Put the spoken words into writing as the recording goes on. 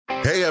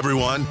Hey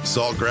everyone,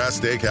 Saltgrass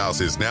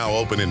Steakhouse is now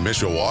open in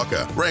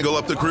Mishawaka. Wrangle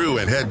up the crew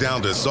and head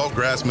down to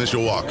Saltgrass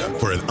Mishawaka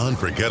for an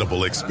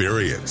unforgettable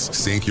experience.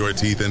 Sink your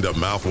teeth into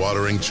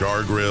mouth-watering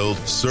char-grilled,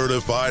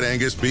 certified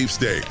Angus beef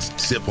steaks.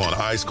 Sip on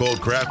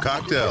ice-cold craft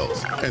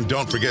cocktails. And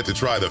don't forget to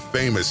try the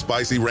famous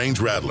spicy range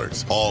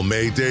rattlers, all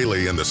made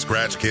daily in the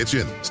Scratch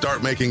Kitchen.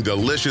 Start making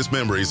delicious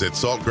memories at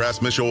Saltgrass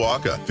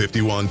Mishawaka,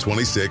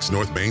 5126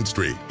 North Main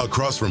Street,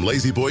 across from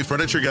Lazy Boy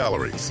Furniture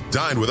Galleries.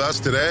 Dine with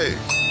us today.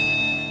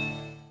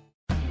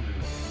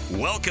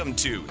 Welcome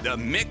to the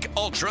Mick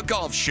Ultra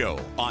Golf Show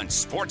on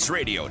Sports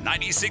Radio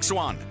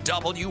 96.1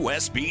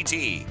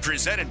 WSBT.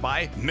 Presented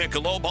by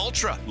Michelob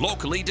Ultra.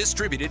 Locally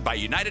distributed by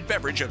United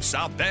Beverage of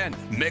South Bend.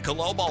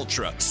 Michelob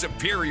Ultra.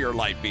 Superior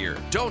light beer.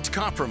 Don't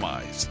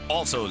compromise.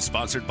 Also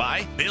sponsored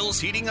by Bill's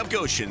Heating of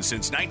Goshen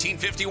since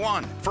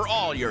 1951. For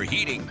all your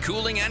heating,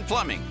 cooling, and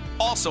plumbing.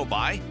 Also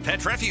by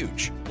Pet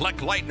Refuge,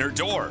 Leck-Leitner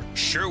Door,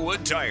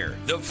 Sherwood Tire,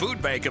 the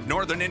Food Bank of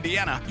Northern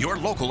Indiana, your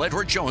local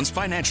Edward Jones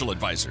financial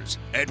advisors.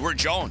 Edward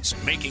Jones,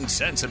 making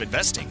sense of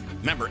investing.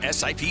 Member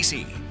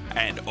SIPC.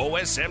 And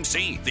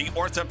OSMC, the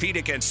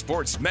Orthopedic and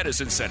Sports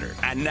Medicine Center.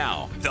 And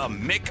now, the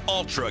Mick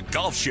Ultra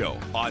Golf Show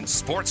on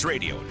Sports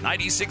Radio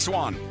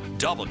 96.1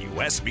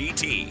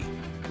 WSBT.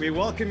 We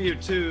welcome you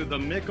to the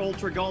Mick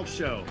Ultra Golf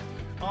Show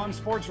on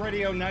Sports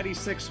Radio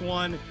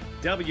 96.1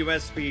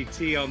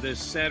 WSBT on this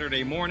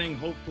Saturday morning.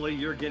 Hopefully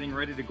you're getting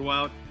ready to go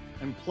out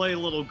and play a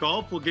little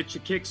golf. We'll get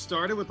you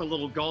kick-started with a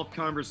little golf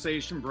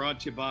conversation brought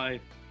to you by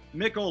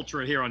Mick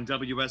Ultra here on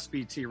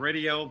WSBT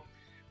Radio.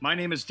 My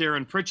name is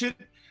Darren Pritchett.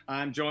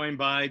 I'm joined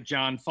by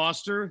John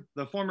Foster,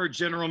 the former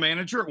general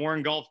manager at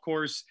Warren Golf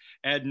Course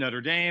at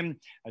Notre Dame.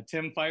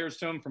 Tim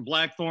Firestone from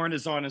Blackthorn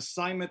is on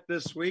assignment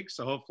this week,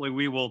 so hopefully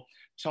we will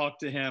talk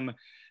to him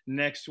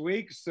next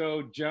week.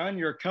 So, John,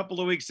 you're a couple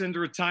of weeks into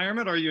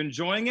retirement. Are you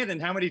enjoying it? And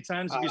how many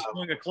times have you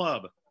swung a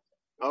club?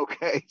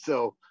 Okay,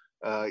 so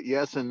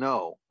yes and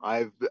no.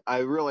 I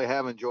really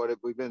have enjoyed it.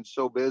 We've been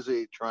so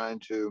busy trying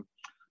to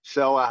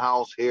sell a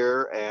house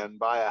here and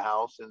buy a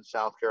house in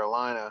South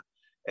Carolina.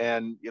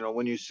 And, you know,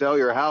 when you sell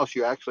your house,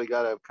 you actually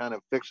got to kind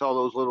of fix all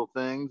those little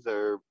things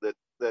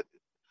that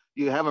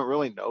you haven't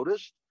really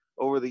noticed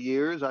over the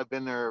years. I've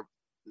been there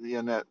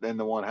in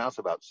the one house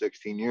about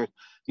 16 years.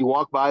 You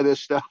walk by this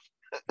stuff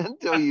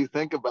until you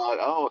think about,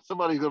 oh,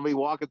 somebody's going to be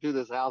walking through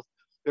this house.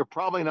 They're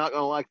probably not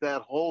going to like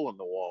that hole in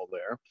the wall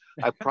there.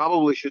 I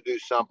probably should do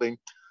something.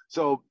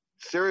 So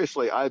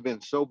seriously, I've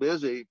been so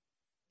busy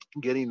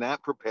getting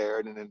that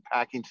prepared and then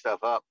packing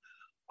stuff up.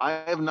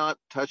 I have not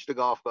touched a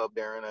golf club,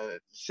 Darren,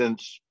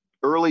 since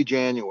early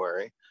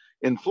January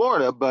in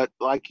Florida. But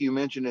like you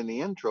mentioned in the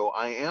intro,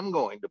 I am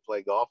going to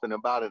play golf in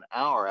about an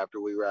hour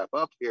after we wrap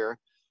up here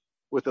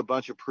with a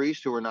bunch of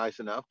priests who were nice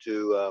enough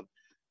to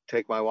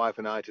take my wife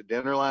and I to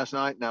dinner last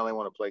night. Now they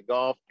want to play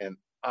golf, and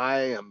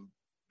I am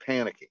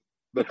panicking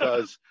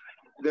because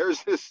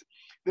there's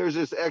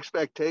this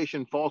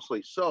expectation,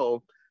 falsely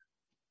so,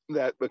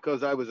 that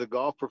because I was a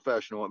golf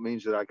professional, it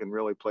means that I can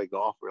really play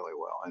golf really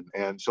well.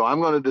 And so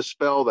I'm going to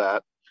dispel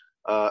that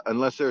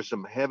unless there's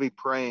some heavy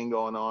praying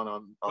going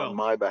on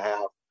my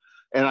behalf.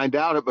 And I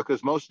doubt it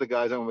because most of the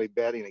guys I'm going to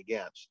be betting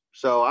against.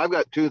 So I've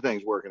got two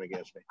things working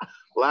against me.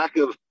 Lack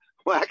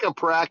of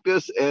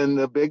practice, and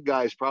the big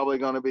guy's probably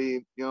going to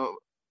be,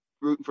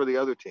 rooting for the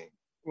other team.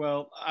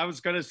 Well, I was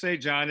going to say,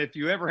 John, if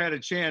you ever had a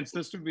chance,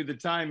 this would be the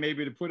time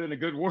maybe to put in a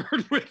good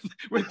word with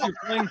your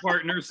playing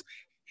partners.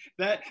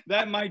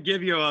 That might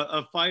give you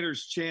a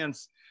fighter's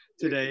chance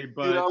today.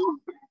 But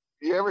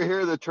you ever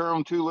hear the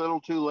term "too little,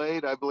 too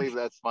late"? I believe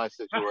that's my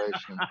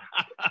situation.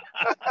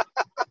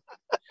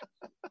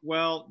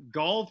 Well,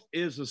 golf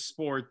is a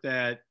sport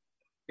that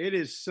it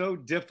is so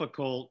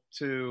difficult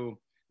to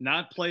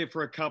not play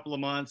for a couple of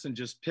months and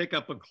just pick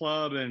up a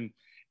club and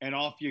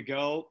off you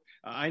go.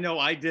 I know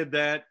I did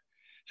that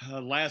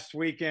last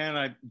weekend.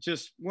 I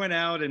just went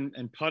out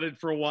and putted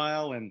for a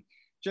while and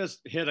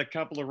just hit a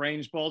couple of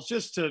range balls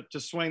just to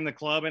swing the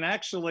club. And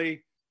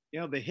actually,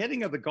 the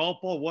hitting of the golf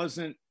ball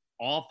wasn't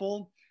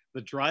awful.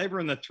 The driver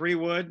and the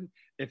 3-wood,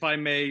 if I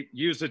may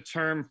use a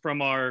term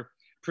from our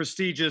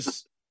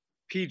prestigious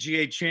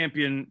PGA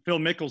champion, Phil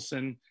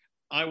Mickelson,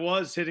 I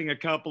was hitting a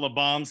couple of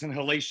bombs and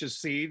hellacious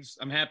seeds.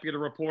 I'm happy to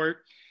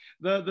report.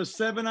 The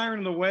 7-iron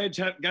and the wedge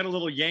got a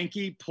little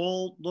Yankee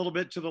pull a little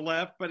bit to the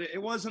left, but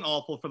it wasn't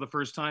awful for the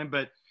first time.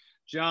 But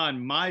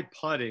John, my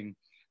putting,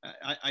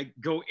 I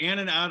go in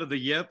and out of the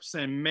yips,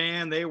 and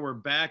man, they were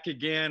back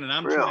again. And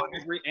I'm trying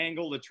every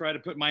angle to try to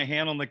put my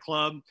hand on the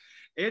club.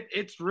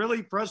 It's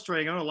really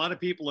frustrating. I know a lot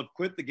of people have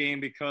quit the game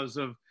because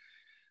of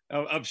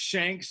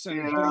shanks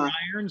and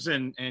irons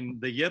and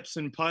the yips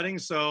and putting.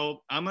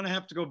 So I'm going to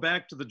have to go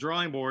back to the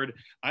drawing board.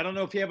 I don't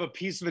know if you have a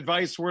piece of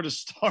advice where to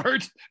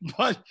start,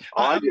 but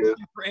I'm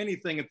looking for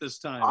anything at this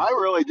time. I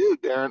really do,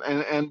 Darren.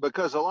 And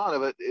because a lot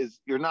of it is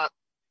you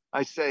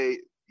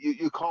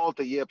call it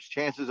the yips.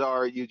 Chances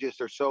are you just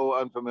are so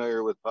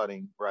unfamiliar with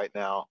putting right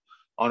now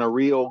on a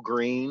real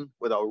green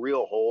with a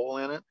real hole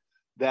in it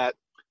that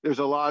there's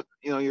a lot,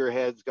 your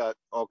head's got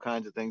all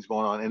kinds of things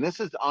going on. And this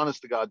is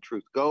honest to God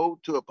truth. Go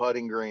to a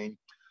putting green,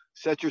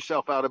 set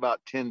yourself out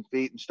about 10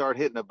 feet and start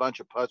hitting a bunch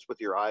of putts with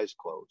your eyes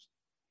closed.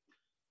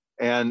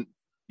 And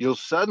you'll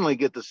suddenly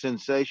get the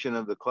sensation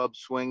of the club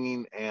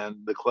swinging and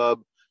the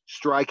club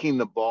striking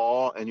the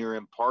ball, and you're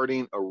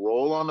imparting a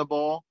roll on the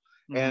ball.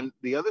 Mm-hmm. And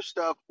the other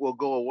stuff will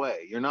go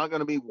away. You're not going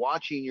to be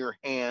watching your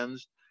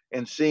hands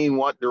and seeing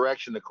what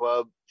direction the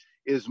club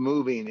is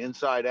moving,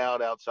 inside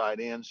out, outside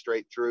in,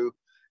 straight through.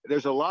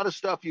 There's a lot of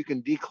stuff you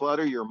can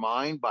declutter your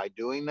mind by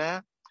doing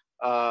that.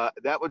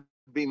 That would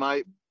be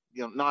my,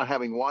 not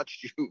having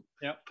watched you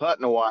putt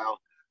in a while,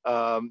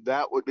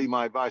 that would be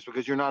my advice,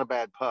 because you're not a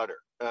bad putter.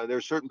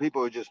 There's certain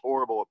people who are just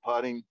horrible at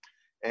putting,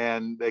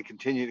 and they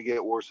continue to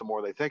get worse the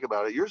more they think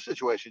about it. Your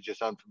situation is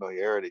just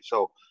unfamiliarity.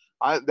 So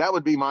that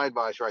would be my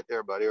advice right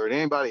there, buddy, or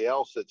anybody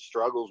else that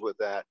struggles with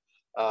that.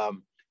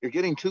 You're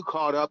getting too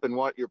caught up in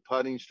what your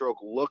putting stroke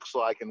looks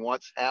like and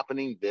what's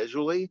happening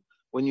visually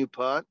when you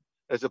putt,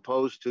 as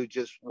opposed to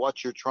just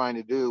what you're trying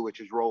to do, which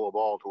is roll a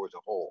ball towards a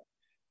hole.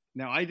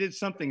 Now, I did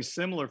something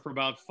similar for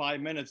about 5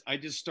 minutes. I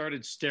just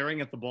started staring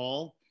at the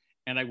ball,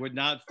 and I would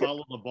not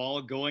follow the ball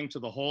going to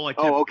the hole.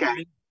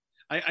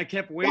 I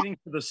kept waiting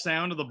for the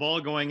sound of the ball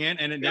going in,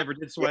 and it never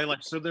did. So I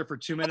stood there for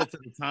 2 minutes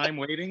at a time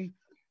waiting.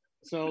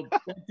 So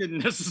that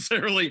didn't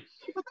necessarily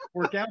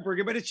work out very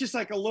good, but it's just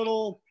like a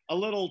little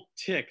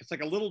tick. It's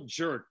like a little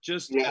jerk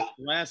just at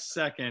the last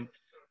second.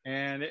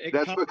 And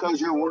that's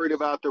because you're worried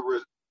about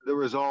the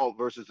result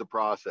versus the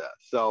process.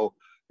 So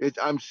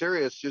I'm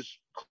serious. Just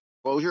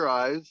close your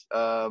eyes.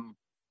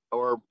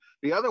 Or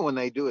the other one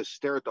they do is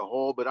stare at the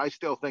hole, but I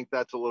still think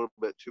that's a little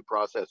bit too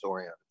process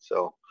oriented.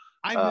 So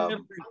I've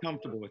never been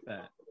comfortable with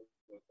that.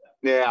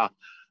 Yeah.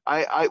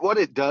 I what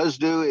it does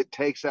do, it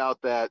takes out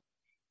that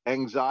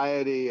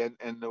anxiety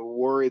and the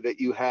worry that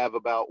you have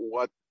about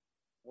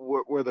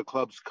where the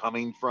club's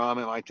coming from.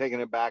 Am I taking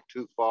it back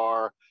too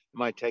far?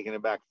 Am I taking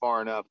it back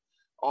far enough?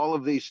 All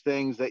of these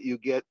things that you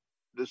get,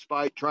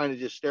 despite trying to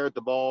just stare at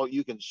the ball,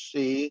 you can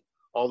see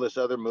all this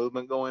other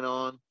movement going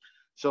on.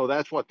 So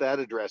that's what that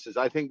addresses.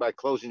 I think by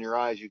closing your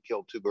eyes, you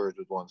kill two birds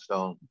with one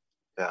stone.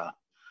 Yeah.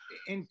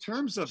 In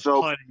terms of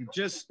putting,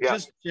 just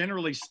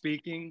generally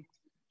speaking,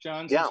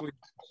 John, since we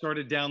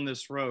started down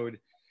this road,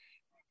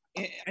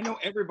 I know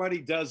everybody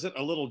does it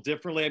a little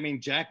differently. I mean,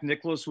 Jack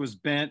Nicklaus was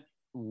bent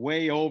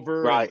way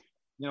over. Right.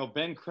 And,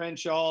 Ben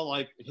Crenshaw,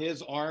 like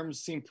his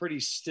arms seemed pretty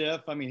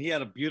stiff. I mean, he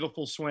had a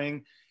beautiful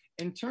swing.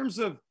 In terms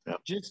of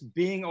just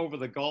being over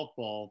the golf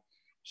ball,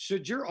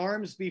 should your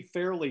arms be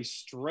fairly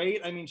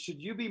straight? I mean,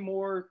 should you be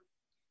more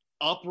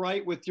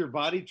upright with your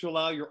body to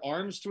allow your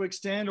arms to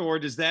extend, or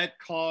does that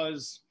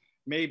cause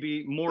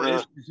maybe more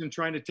issues in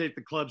trying to take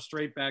the club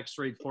straight back,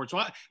 straight forward?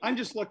 So I'm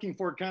just looking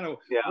for kind of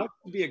what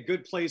would be a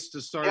good place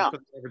to start for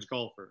the average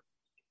golfer.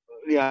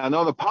 Yeah,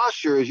 no, the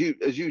posture, as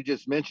you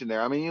just mentioned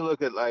there. I mean, you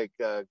look at like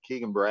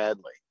Keegan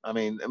Bradley. I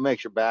mean, it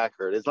makes your back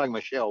hurt. It's like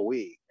Michelle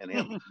Wie and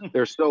him.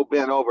 They're so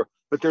bent over.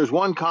 But there's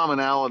one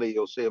commonality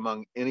you'll see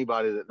among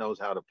anybody that knows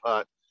how to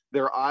putt.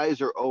 Their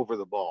eyes are over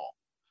the ball.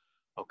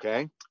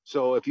 Okay?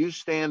 So if you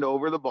stand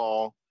over the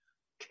ball,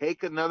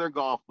 take another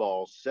golf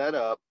ball, set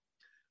up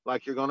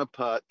like you're going to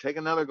putt, take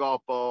another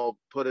golf ball,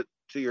 put it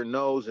to your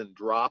nose and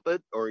drop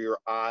it, or your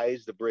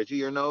eyes, the bridge of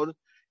your nose,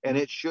 and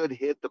it should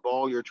hit the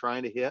ball you're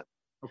trying to hit.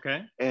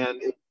 Okay.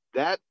 And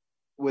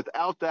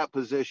without that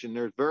position,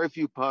 there's very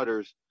few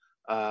putters.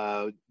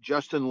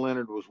 Justin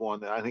Leonard was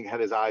one that I think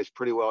had his eyes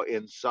pretty well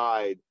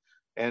inside,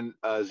 and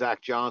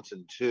Zach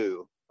Johnson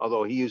too,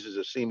 although he uses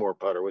a Seymour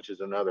putter, which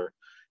is another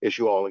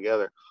issue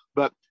altogether.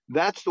 But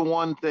that's the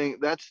one thing,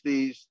 that's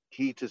the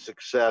key to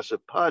success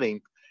of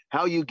putting.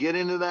 How you get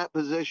into that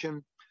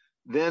position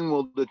then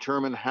will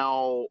determine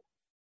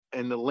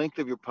and the length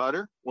of your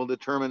putter will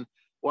determine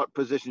what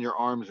position your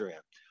arms are in.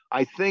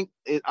 I think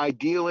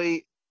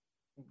ideally,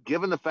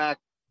 given the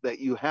fact that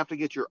you have to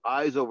get your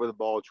eyes over the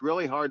ball, it's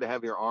really hard to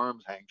have your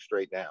arms hang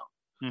straight down.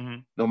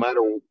 No matter.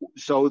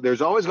 So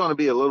there's always going to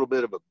be a little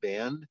bit of a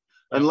bend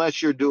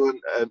unless you're doing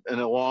an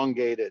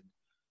elongated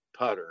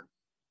putter.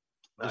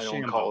 I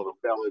don't call it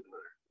a belly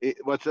putter.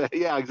 What's that?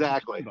 Yeah,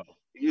 exactly.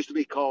 It used to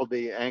be called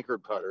the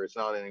anchored putter. It's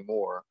not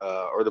anymore,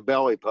 or the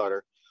belly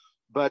putter.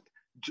 But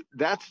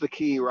that's the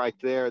key right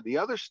there. The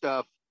other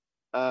stuff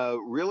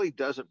really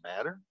doesn't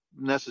matter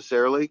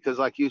necessarily, because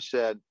like you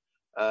said,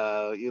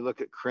 you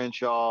look at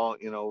Crenshaw,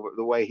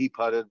 the way he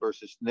putted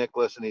versus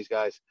Nicklaus and these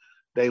guys,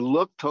 they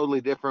look totally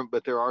different,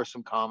 but there are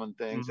some common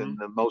things, and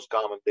the most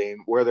common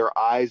being where their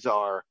eyes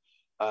are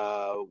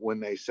when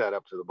they set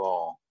up to the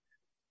ball.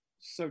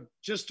 So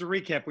just to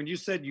recap, when you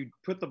said you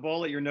put the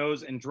ball at your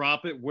nose and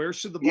drop it, where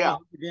should the ball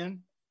hit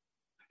again?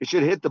 It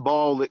should hit the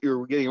ball that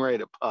you're getting ready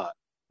to putt.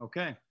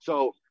 Okay.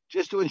 So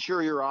just to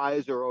ensure your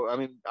eyes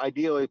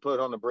ideally put it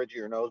on the bridge of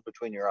your nose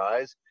between your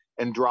eyes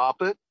and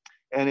drop it,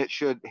 and it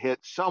should hit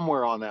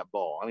somewhere on that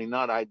ball. I mean,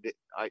 not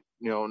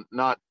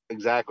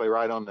exactly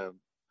right on the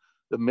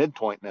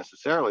midpoint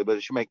necessarily, but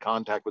it should make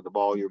contact with the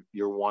ball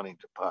you're wanting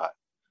to putt.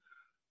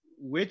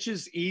 Which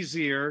is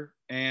easier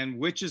and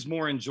which is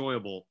more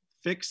enjoyable?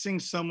 Fixing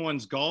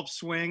someone's golf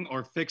swing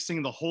or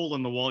fixing the hole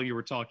in the wall you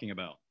were talking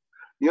about?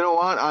 You know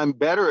what? I'm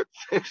better at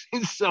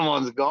fixing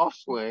someone's golf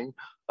swing.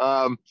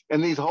 And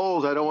these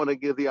holes, I don't want to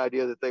give the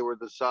idea that they were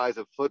the size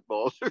of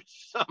footballs or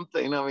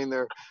something. I mean,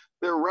 they're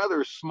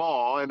rather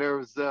small, and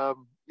there's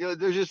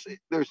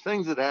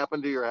things that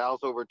happen to your house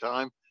over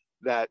time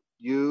that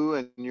you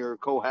and your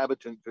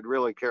cohabitant could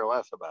really care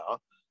less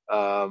about.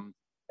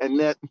 And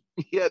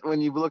yet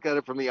when you look at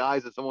it from the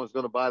eyes of someone who's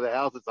going to buy the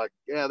house, it's like,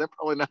 yeah, they're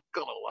probably not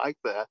going to like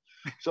that.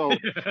 So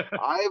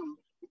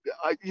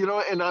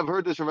and I've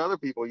heard this from other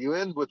people. You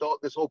end with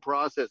this whole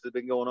process that's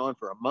been going on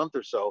for a month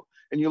or so,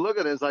 and you look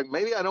at it, it's like,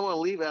 maybe I don't want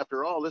to leave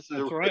after all. This is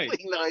a really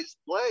nice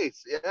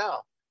place. Yeah.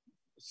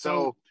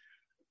 So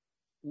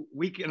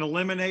we can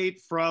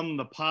eliminate from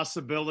the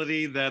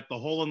possibility that the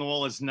hole in the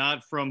wall is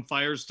not from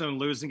Firestone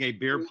losing a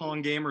beer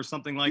pong game or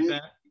something like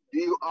that. Do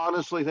you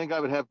honestly think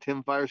I would have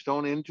Tim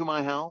Firestone into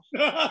my house?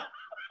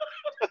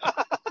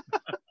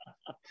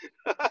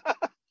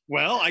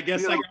 Well, I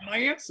guess I got my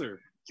answer.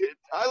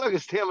 I look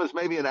at Tim as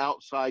maybe an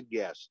outside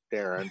guest,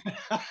 Darren.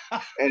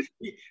 And,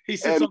 he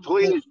says, and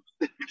please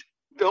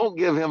don't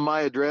give him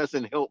my address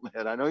in Hilton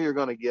Head. I know you're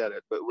going to get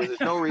it, but there's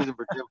no reason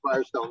for Tim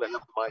Firestone to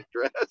have my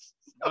address.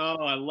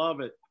 Oh, I love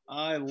it.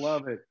 I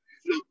love it.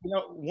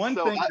 One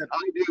thing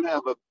I do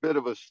have a bit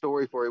of a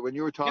story for you. When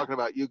you were talking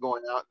about you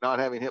going out not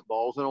having hit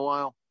balls in a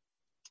while.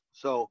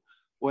 So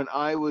when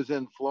I was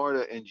in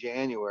Florida in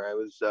January,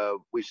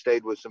 we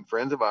stayed with some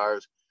friends of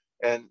ours,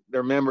 and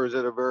they're members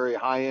at a very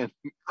high-end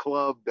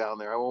club down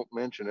there. I won't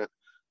mention it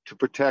to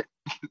protect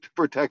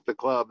the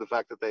club, the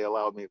fact that they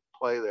allowed me to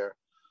play there.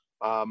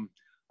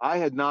 I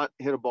had not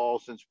hit a ball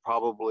since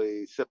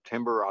probably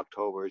September,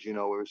 October. As you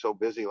know, we were so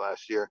busy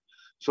last year.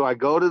 So I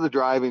go to the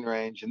driving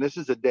range, and this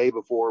is the day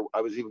before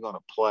I was even going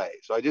to play.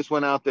 So I just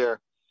went out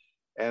there,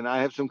 and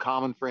I have some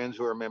common friends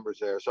who are members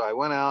there. So I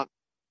went out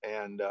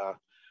and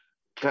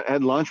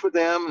had lunch with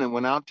them, and then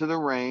went out to the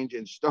range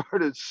and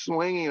started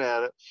swinging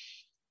at it.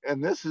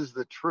 And this is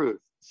the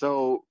truth.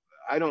 So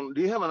do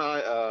you have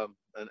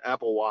an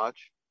Apple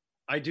Watch?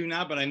 I do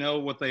not, but I know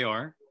what they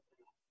are.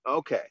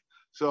 Okay.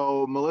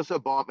 So Melissa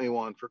bought me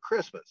one for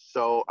Christmas.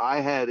 So I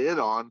had it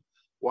on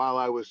while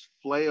I was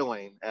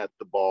flailing at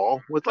the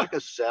ball with like a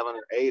 7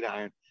 or 8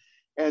 iron.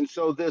 And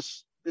so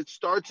it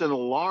starts an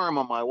alarm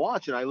on my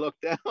watch, and I look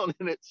down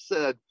and it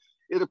said,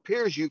 "It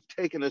appears you've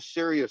taken a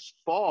serious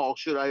fall.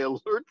 Should I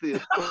alert the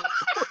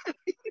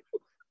authorities?"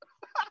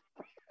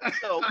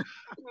 So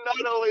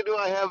not only do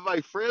I have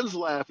my friends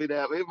laughing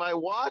at me, my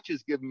watch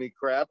is giving me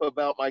crap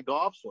about my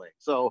golf swing.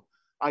 So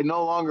I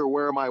no longer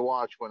wear my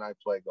watch when I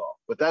play golf.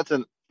 But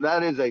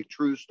that is a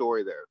true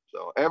story there.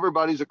 So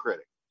everybody's a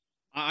critic.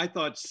 I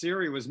thought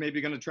Siri was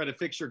maybe going to try to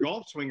fix your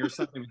golf swing or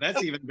something. But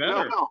that's even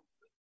better.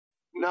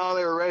 No,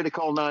 they were ready to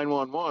call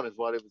 911 is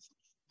what it was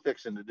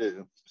fixing to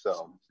do.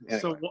 So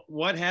anyway. So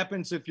what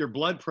happens if your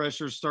blood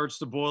pressure starts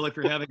to boil if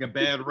you're having a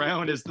bad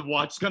round? Is the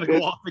watch going to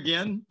go off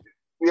again?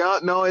 Yeah,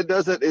 no, it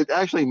doesn't. It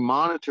actually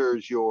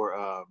monitors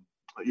your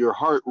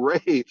heart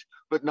rate,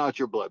 but not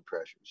your blood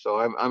pressure. So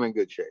I'm in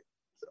good shape.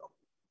 So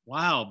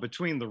wow,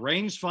 between the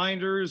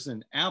rangefinders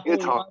and Apple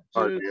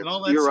Watches and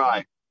all that You're stuff,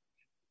 right.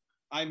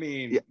 I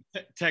mean,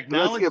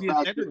 technology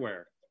is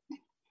everywhere.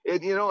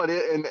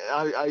 And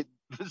I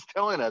was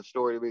telling that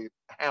story to be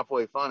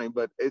halfway funny,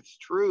 but it's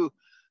true.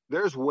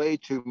 There's way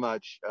too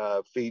much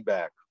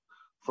feedback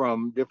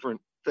from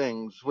different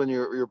things when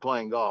you're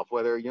playing golf.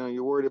 Whether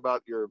you're worried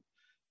about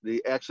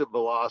the exit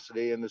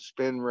velocity and the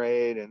spin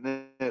rate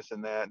and this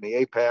and that and the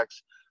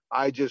apex.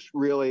 I just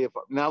really,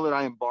 now that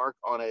I embark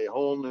on a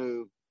whole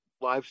new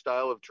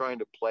lifestyle of trying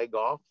to play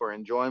golf for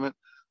enjoyment,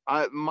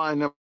 my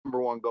number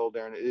one goal,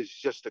 Darren, is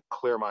just to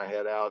clear my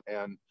head out.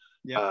 And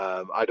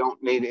I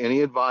don't need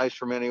any advice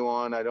from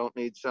anyone. I don't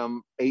need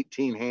some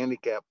 18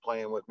 handicap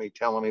playing with me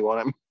telling me what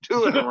I'm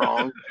doing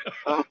wrong,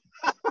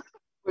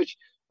 which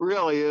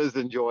really is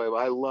enjoyable.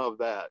 I love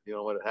that,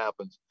 when it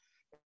happens.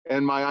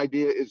 And my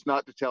idea is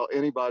not to tell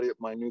anybody at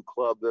my new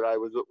club that I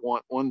was at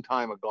one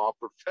time a golf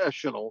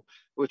professional,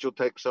 which will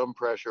take some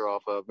pressure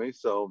off of me.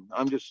 So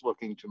I'm just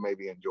looking to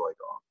maybe enjoy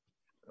golf.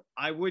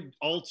 I would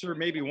alter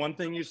maybe one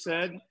thing you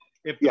said.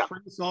 If the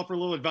priests offer a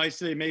little advice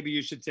today, maybe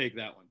you should take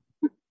that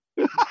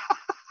one.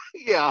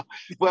 Yeah.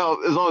 Well,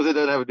 as long as it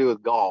doesn't have to do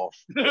with golf.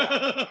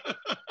 Yeah.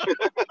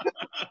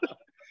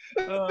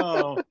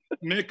 Oh,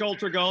 Mick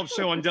Ultra Golf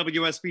Show on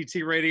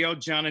WSBT Radio.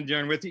 John and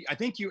Darren with you. I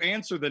think you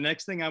answered the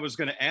next thing I was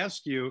going to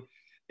ask you.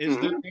 Is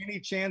there any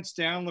chance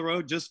down the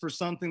road, just for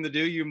something to do,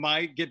 you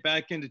might get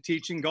back into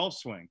teaching golf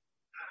swing?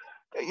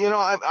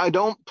 I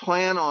don't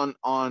plan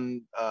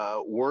on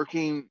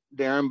working,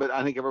 Darren, but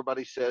I think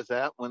everybody says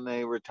that when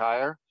they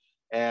retire.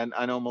 And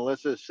I know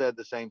Melissa said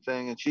the same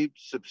thing, and she's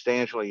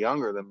substantially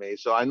younger than me.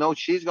 So I know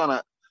she's going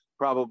to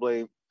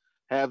probably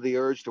have the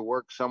urge to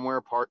work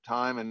somewhere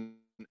part-time.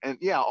 And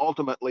yeah,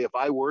 ultimately, if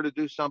I were to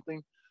do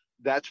something,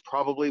 that's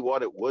probably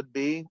what it would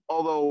be.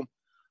 Although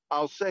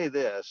I'll say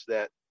this,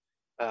 that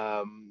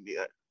a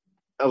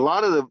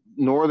lot of the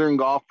Northern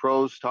golf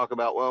pros talk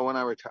about, well, when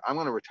I retire, I'm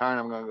going to retire and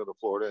I'm going to go to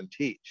Florida and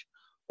teach.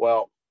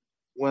 Well,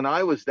 when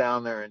I was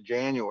down there in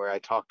January, I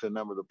talked to a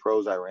number of the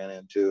pros I ran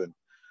into, and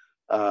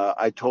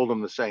I told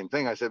them the same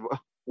thing. I said,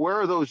 well,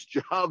 where are those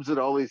jobs that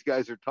all these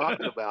guys are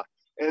talking about?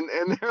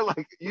 And they're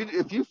like,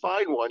 if you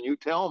find one, you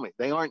tell me.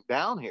 They aren't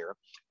down here.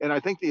 And I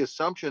think the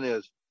assumption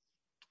is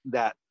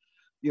that,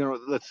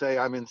 let's say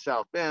I'm in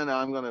South Bend,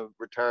 I'm going to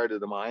retire to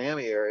the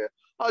Miami area.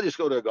 I'll just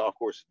go to a golf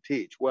course and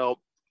teach. Well,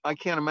 I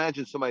can't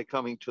imagine somebody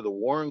coming to the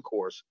Warren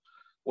course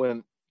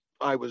when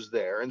I was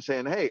there and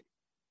saying, hey,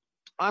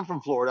 I'm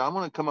from Florida. I'm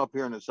going to come up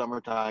here in the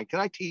summertime. Can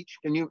I teach?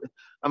 Can you?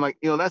 I'm like,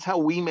 that's how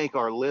we make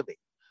our living.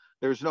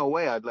 There's no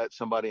way I'd let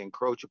somebody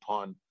encroach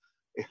upon,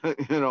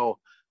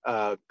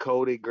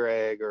 Cody,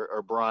 Greg,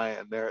 or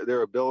Brian,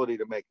 their ability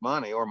to make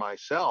money, or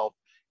myself.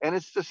 And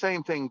it's the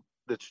same thing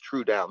that's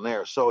true down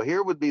there. So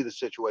here would be the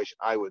situation,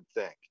 I would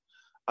think.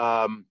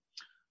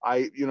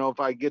 If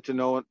I get to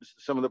know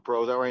some of the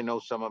pros, I already know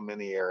some of them in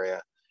the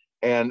area,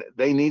 and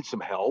they need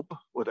some help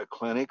with a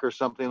clinic or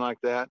something like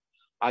that,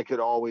 I could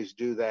always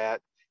do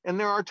that. And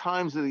there are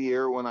times of the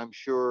year when I'm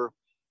sure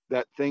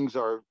that things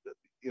are,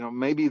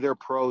 maybe their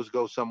pros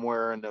go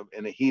somewhere in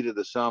the heat of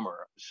the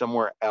summer,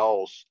 somewhere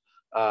else,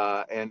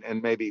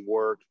 and maybe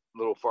work a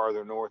little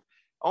farther north.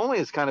 Only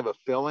as kind of a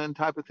fill-in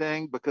type of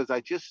thing, because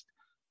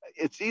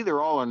it's either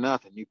all or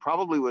nothing. You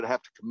probably would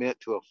have to commit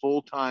to a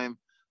full-time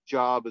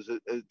job as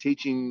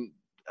teaching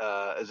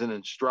as an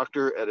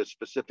instructor at a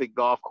specific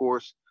golf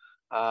course.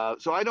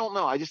 So I don't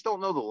know. I just don't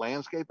know the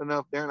landscape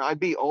enough there. And I'd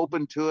be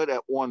open to it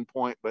at one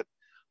point, but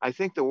I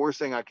think the worst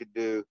thing I could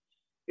do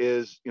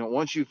is,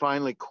 once you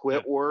finally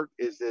quit work,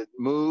 is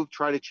to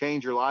try to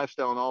change your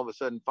lifestyle, and all of a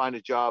sudden find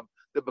a job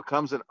that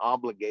becomes an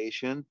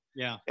obligation.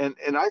 Yeah. And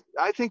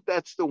I think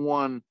that's the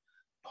one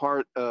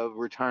part of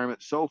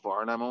retirement so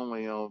far, and I'm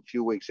only a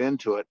few weeks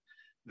into it.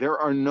 There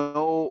are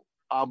no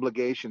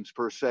obligations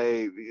per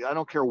se. I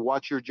don't care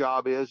what your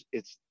job is.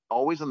 It's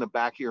always in the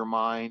back of your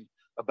mind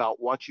about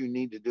what you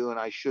need to do, and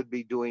I should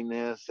be doing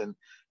this. And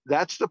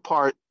that's the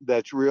part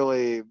that's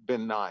really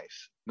been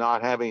nice,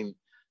 not having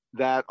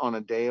that on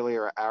a daily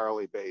or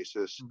hourly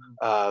basis.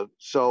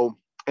 Mm-hmm.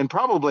 And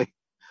probably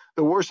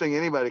the worst thing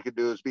anybody could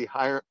do is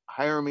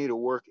hire me to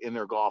work in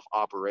their golf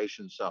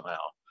operation somehow,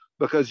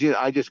 because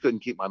I just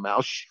couldn't keep my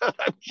mouth shut,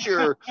 I'm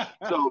sure.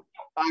 So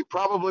I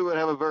probably would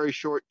have a very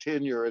short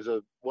tenure as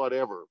a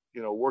whatever,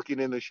 working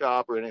in the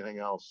shop or anything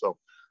else. So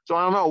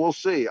I don't know. We'll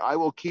see. I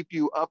will keep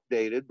you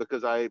updated,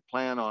 because I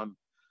plan on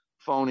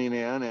phoning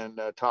in and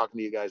talking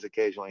to you guys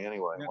occasionally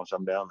anyway, once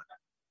I'm down there.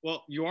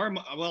 Well, you are.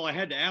 I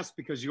had to ask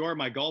because you are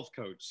my golf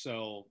coach.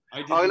 So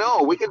I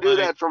know we can do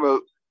that from a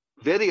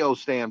video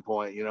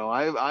standpoint.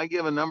 I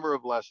give a number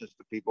of lessons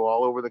to people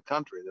all over the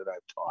country that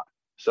I've taught.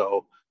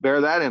 So bear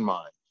that in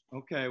mind.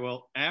 Okay.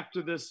 Well,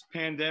 after this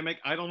pandemic,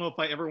 I don't know if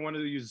I ever want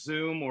to use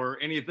Zoom or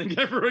anything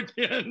ever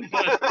again.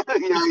 But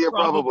yeah, you're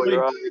probably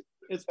right.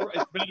 It's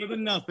better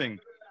than nothing.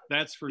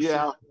 That's for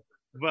sure.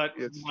 But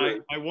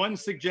my one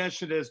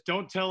suggestion is,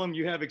 don't tell them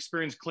you have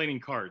experience cleaning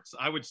carts.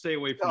 I would stay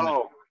away from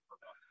that.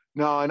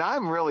 No, and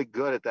I'm really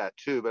good at that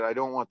too, but I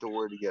don't want the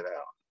word to get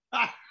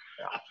out.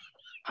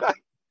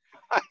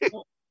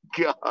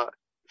 God.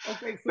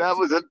 Okay, so that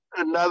was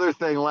another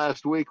thing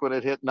last week when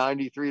it hit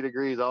 93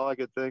 degrees. All I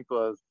could think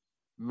was,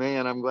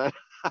 man, I'm glad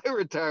I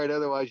retired.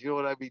 Otherwise, you know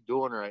what I'd be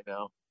doing right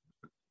now?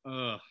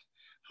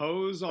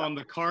 Hose on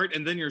the cart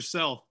and then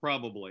yourself,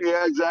 probably.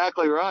 Yeah,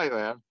 exactly right,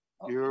 man.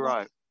 You're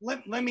right.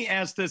 Let me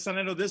ask this, and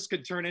I know this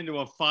could turn into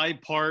a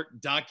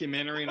 5-part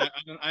documentary, and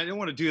I don't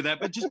want to do that,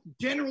 but just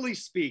generally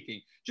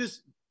speaking,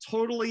 just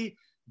totally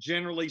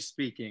generally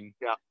speaking,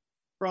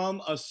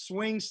 from a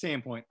swing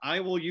standpoint, I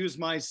will use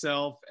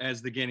myself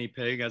as the guinea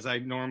pig, as I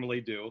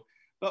normally do.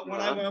 But when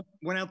I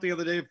went out the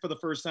other day for the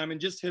first time and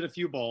just hit a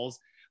few balls,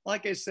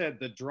 like I said,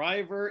 the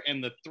driver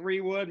and the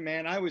 3-wood,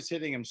 man, I was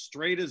hitting them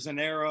straight as an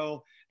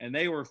arrow, and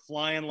they were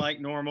flying like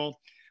normal.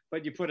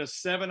 But you put a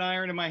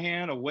 7-iron in my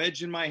hand, a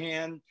wedge in my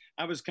hand,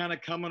 I was kind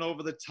of coming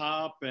over the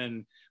top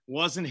and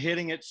wasn't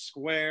hitting it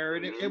square.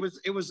 And it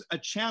was a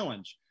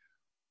challenge.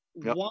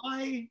 Yep.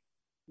 Why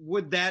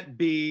would that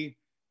be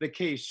the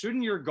case?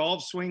 Shouldn't your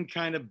golf swing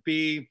kind of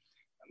be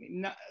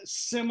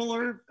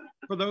similar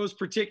for those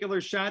particular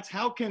shots?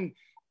 How can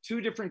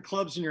 2 different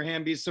clubs in your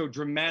hand be so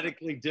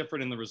dramatically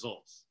different in the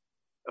results?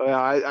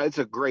 It's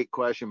a great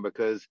question,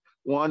 because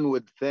one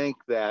would think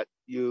that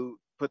you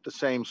put the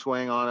same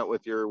swing on it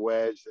with your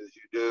wedge as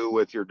you do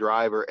with your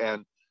driver,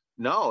 and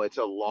no, it's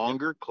a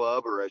longer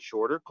club or a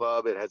shorter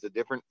club. It has a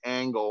different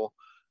angle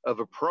of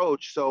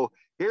approach. So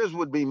here's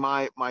would be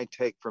my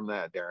take from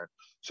that, Darren.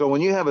 So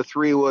when you have a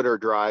 3-wood or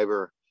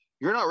driver,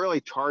 you're not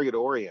really target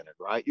oriented,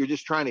 right? You're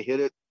just trying to hit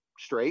it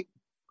straight,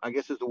 I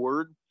guess is the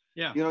word.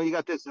 Yeah. You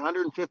got this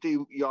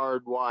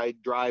 150-yard wide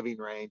driving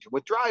range.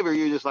 With driver,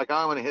 you're just like,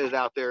 I want to hit it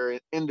out there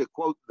into,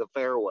 quote, the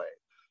fairway.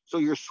 So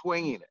you're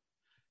swinging it,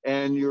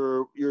 and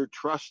you're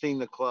trusting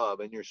the club,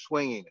 and you're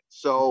swinging it.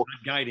 So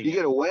you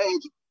get a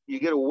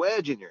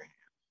wedge in your hand,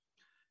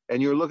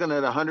 and you're looking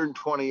at a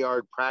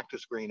 120-yard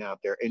practice green out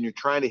there, and you're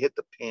trying to hit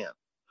the pin,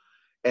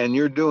 and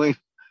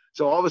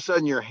so all of a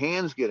sudden your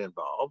hands get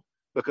involved,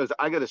 because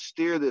I got to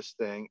steer this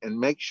thing and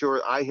make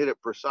sure I hit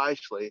it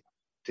precisely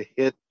to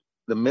hit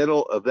the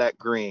middle of that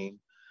green.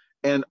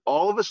 And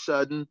all of a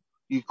sudden,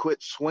 you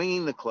quit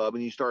swinging the club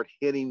and you start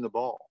hitting the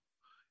ball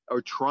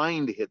or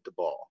trying to hit the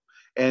ball.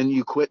 And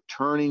you quit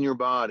turning your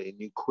body and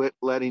you quit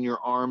letting your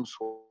arms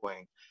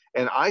swing.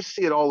 And I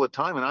see it all the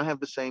time, and I have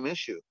the same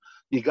issue.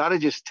 You got to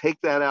just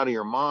take that out of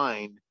your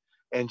mind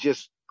and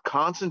just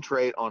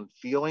concentrate on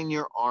feeling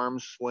your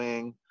arms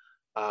swing,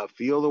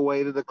 feel the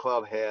weight of the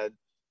club head,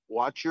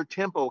 watch your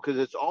tempo, because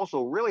it's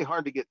also really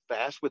hard to get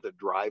fast with a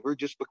driver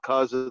just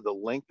because of the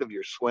length of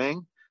your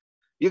swing.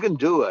 You can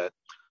do it,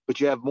 but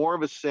you have more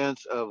of a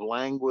sense of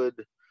languid,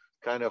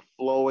 kind of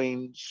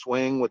flowing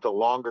swing with a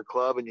longer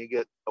club, and you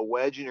get a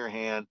wedge in your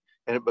hand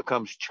and it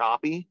becomes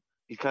choppy.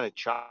 You kind of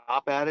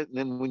chop at it. And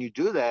then when you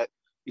do that,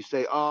 you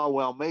say, oh,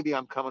 well, maybe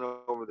I'm coming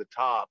over the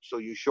top. So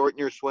you shorten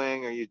your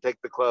swing or you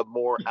take the club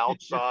more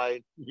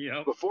outside.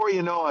 Yep. Before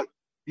you know it,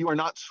 you are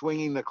not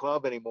swinging the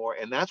club anymore.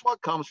 And that's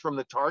what comes from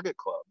the target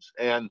clubs.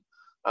 And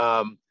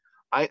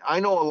I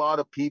know a lot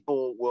of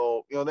people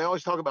will, they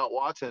always talk about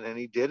Watson, and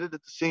he did it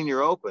at the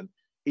Senior Open.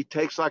 He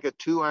takes like a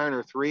 2-iron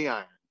or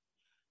 3-iron.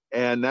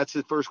 And that's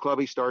the first club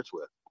he starts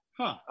with.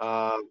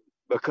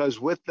 Because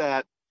with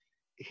that,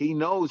 he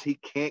knows he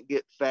can't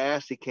get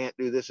fast. He can't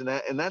do this and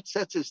that. And that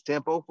sets his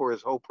tempo for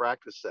his whole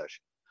practice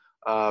session.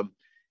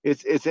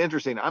 It's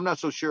interesting. I'm not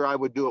so sure I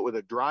would do it with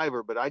a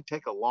driver, but I'd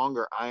take a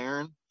longer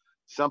iron,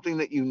 something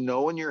that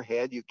in your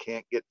head you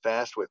can't get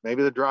fast with.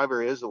 Maybe the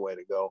driver is the way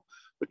to go.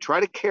 But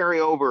try to carry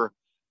over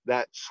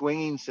that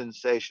swinging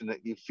sensation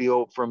that you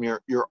feel from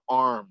your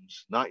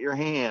arms, not your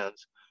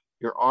hands,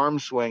 your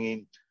arms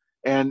swinging.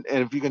 And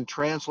if you can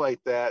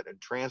translate that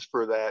and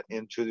transfer that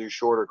into your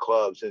shorter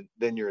clubs, and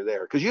then you're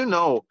there. Because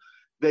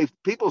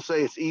people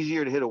say it's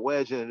easier to hit a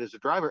wedge than it is a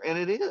driver, and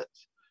it is.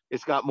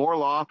 It's got more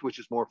loft, which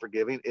is more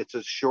forgiving. It's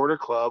a shorter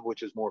club,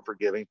 which is more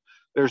forgiving.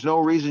 There's no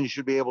reason you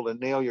should be able to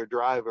nail your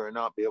driver and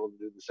not be able to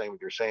do the same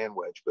with your sand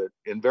wedge, but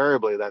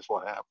invariably that's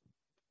what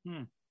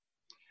happens.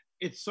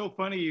 It's so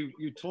funny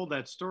you told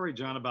that story,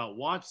 John, about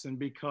Watson,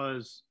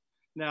 because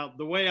now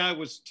the way I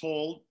was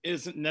told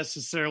isn't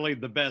necessarily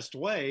the best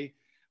way.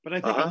 But I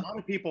think a lot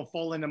of people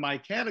fall into my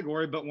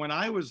category. But when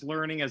I was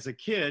learning as a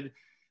kid,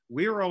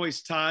 we were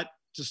always taught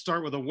to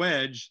start with a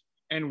wedge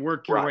and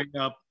work your way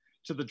up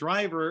to the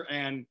driver.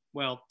 And,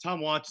 well,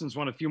 Tom Watson's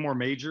won a few more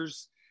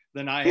majors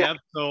than I have.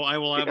 So I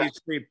will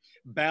obviously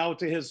bow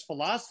to his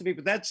philosophy.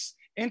 But that's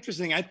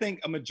interesting. I think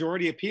a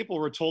majority of people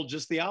were told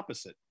just the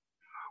opposite.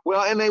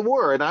 Well, and they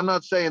were. And I'm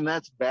not saying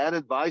that's bad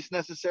advice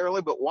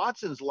necessarily. But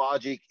Watson's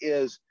logic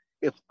is,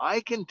 if I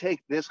can take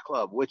this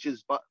club, which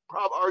is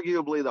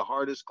arguably the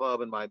hardest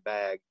club in my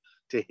bag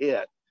to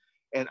hit,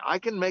 and I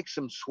can make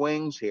some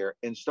swings here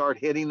and start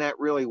hitting that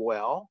really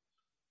well,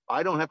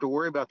 I don't have to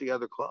worry about the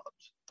other clubs.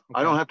 Okay.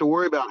 I don't have to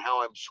worry about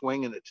how I'm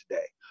swinging it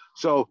today.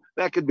 So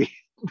that could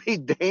be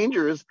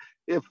dangerous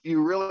if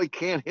you really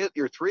can't hit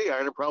your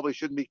 3-iron. It probably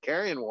shouldn't be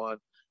carrying one.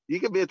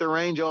 You could be at the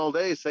range all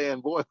day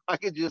saying, boy, if I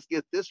could just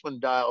get this one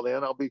dialed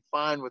in, I'll be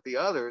fine with the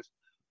others.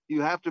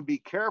 You have to be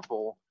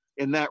careful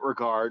in that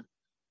regard.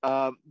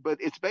 But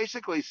it's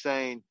basically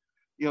saying,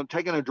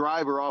 taking a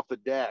driver off the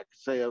deck,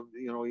 say,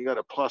 you got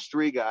a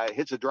 +3 guy,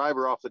 hits a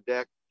driver off the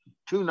deck,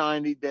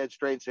 290 dead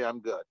straight, and say, I'm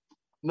good.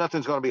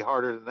 Nothing's going to be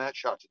harder than that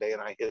shot today,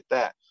 and I hit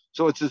that.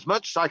 So it's as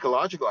much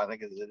psychological, I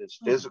think, as it is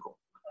physical,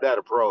 that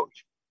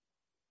approach.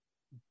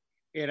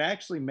 It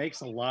actually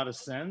makes a lot of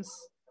sense,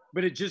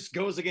 but it just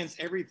goes against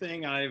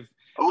everything I've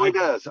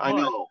does. I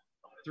know.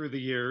 Through the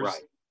years.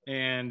 Right.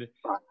 And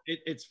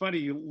it's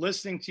funny,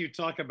 listening to you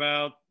talk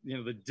about,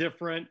 the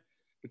different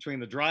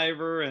between the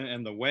driver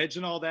and the wedge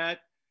and all that.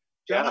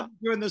 John, I've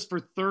been doing this for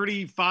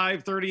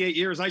 35, 38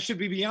 years. I should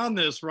be beyond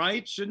this,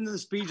 right? Shouldn't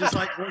this be just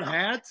like one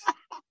hat?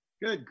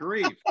 Good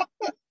grief.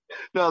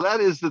 No, that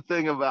is the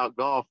thing about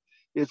golf.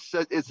 It's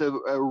a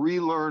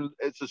relearned,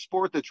 it's a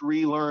sport that's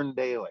relearned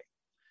daily.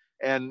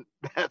 And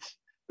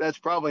that's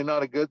probably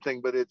not a good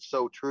thing, but it's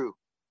so true.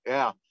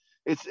 Yeah.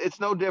 It's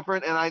no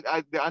different. And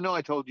I know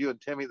I told you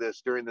and Timmy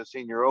this during the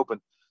Senior Open.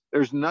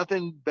 There's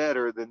nothing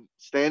better than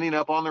standing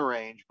up on the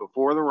range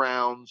before the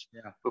rounds,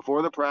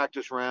 before the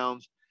practice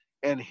rounds,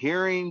 and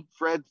hearing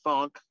Fred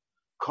Funk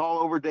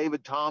call over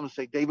David Tom and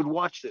say, David,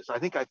 watch this. I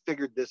think I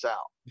figured this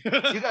out.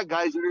 You got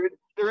guys that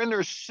they're in their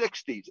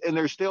 60s and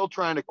they're still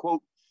trying to,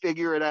 quote,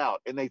 figure it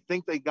out. And they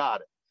think they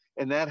got it.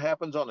 And that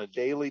happens on a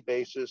daily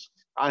basis.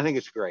 I think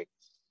it's great.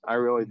 I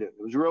really do. It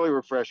was really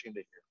refreshing to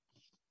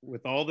hear.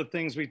 With all the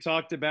things we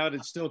talked about,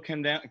 it still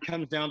comes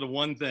down to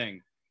one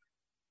thing.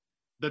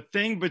 The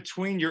thing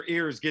between your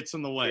ears gets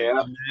in the way.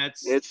 Yeah,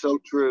 it's so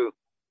true.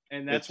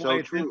 And that's why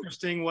it's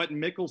interesting what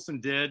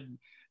Mickelson did,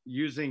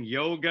 using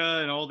yoga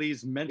and all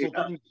these mental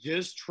things,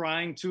 just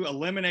trying to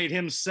eliminate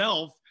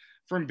himself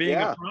from being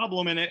a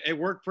problem. And it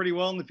worked pretty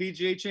well in the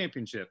PGA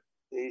Championship.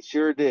 He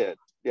sure did.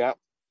 Yeah.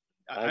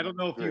 I don't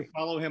know if you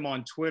follow him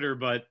on Twitter,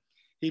 but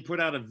he put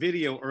out a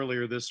video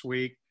earlier this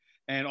week.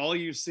 And all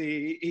you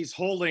see, he's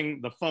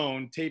holding the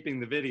phone, taping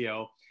the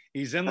video.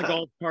 He's in the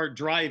golf cart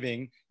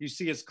driving. You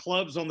see his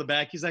clubs on the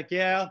back. He's like,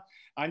 yeah,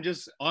 I'm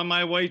just on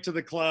my way to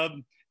the club,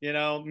 me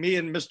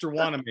and Mr.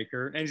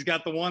 Wanamaker. And he's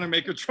got the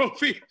Wanamaker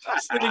trophy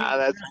sitting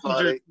that's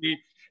funny. Seat.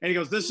 And he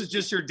goes, "This is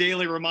just your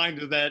daily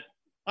reminder that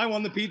I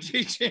won the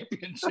PGA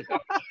Championship."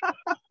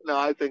 No,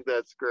 I think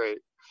that's great.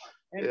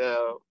 And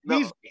Yeah,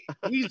 no.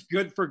 he's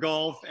good for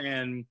golf,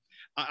 and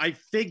I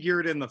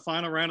figured in the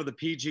final round of the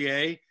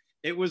PGA,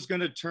 it was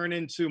going to turn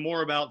into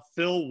more about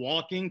Phil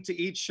walking to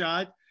each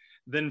shot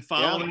than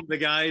following the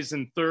guys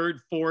in third,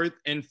 fourth,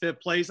 and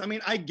fifth place. I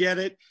mean, I get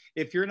it.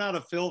 If you're not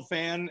a Phil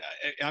fan,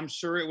 I'm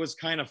sure it was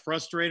kind of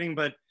frustrating,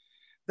 but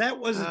that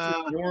wasn't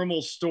a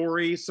normal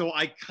story. So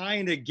I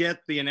kind of get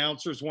the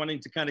announcers wanting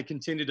to kind of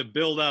continue to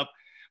build up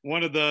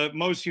one of the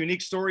most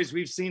unique stories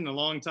we've seen in a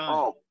long time.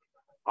 Oh,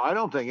 I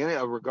don't think any,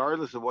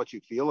 regardless of what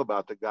you feel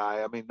about the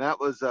guy. I mean, that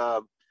was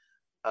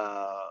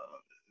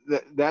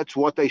that's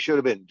what they should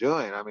have been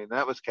doing. I mean,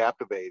 that was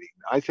captivating.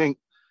 I think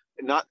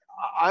not.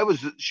 I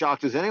was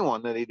shocked as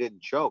anyone that he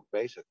didn't choke.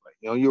 Basically,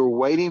 you know, you were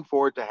waiting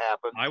for it to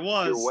happen. I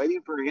was. You're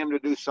waiting for him to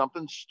do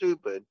something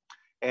stupid,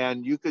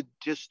 and you could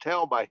just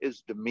tell by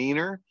his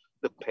demeanor,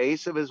 the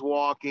pace of his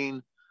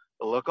walking,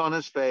 the look on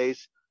his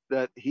face,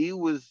 that he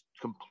was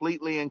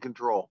completely in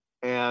control.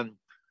 And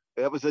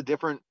that was a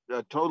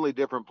totally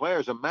different player.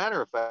 As a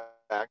matter of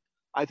fact,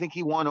 I think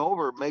he won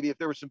over. Maybe if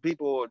there were some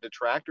people,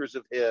 detractors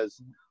of his,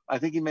 I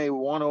think he may have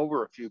won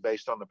over a few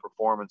based on the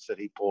performance that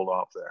he pulled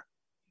off there.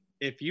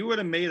 If you would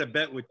have made a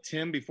bet with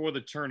Tim before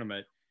the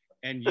tournament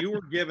and you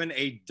were given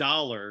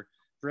 $1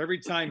 for every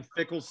time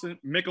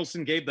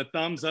Mickelson gave the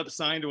thumbs up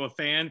sign to a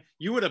fan,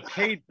 you would have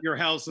paid your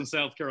house in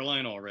South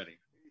Carolina already.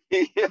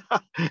 Yeah,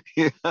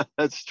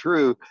 that's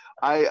true.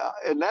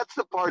 And that's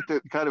the part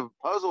that kind of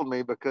puzzled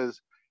me,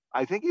 because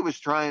I think he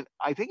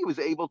was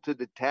able to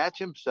detach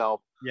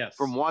himself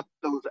from what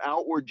those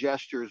outward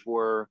gestures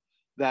were,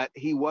 that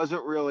he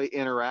wasn't really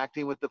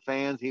interacting with the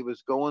fans. He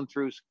was going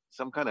through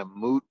some kind of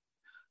moot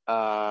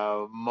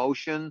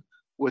motion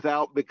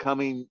without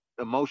becoming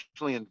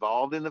emotionally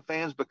involved in the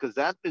fans, because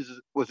that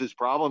was his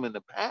problem in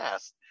the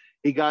past.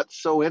 He got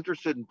so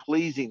interested in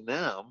pleasing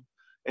them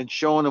and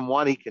showing them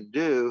what he can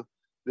do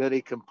that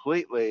he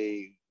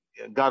completely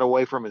got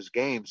away from his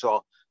game.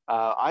 So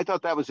I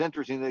thought that was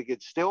interesting, that he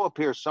could still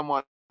appear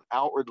somewhat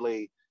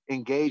outwardly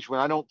engaged when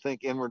I don't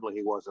think inwardly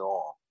he was at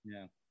all.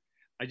 Yeah.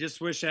 I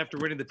just wish after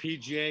winning the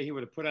PGA, he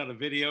would have put out a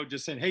video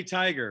just saying, "Hey,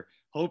 Tiger,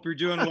 hope you're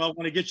doing well.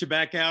 Want to get you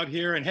back out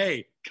here. And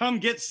hey, come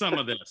get some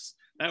of this."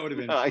 That would have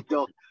been. I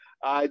think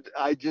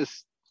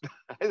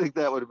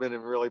that would have been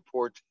in really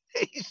poor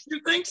taste. You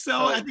think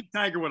so? I think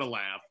Tiger would have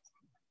laughed.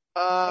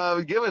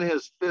 Given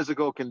his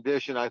physical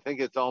condition, I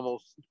think it's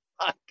almost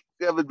like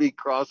that would be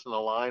crossing the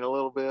line a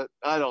little bit.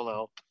 I don't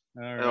know. All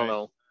right. I don't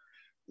know.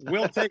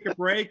 We'll take a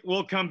break.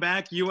 We'll come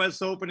back.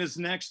 U.S. Open is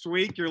next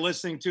week. You're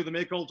listening to the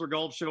Mick Ultra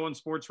Golf Show on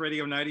Sports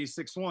Radio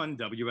 96.1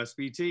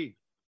 WSBT.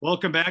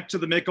 Welcome back to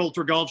the Mick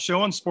Ultra Golf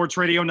Show on Sports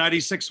Radio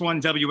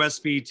 96.1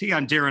 WSBT.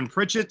 I'm Darren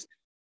Pritchett.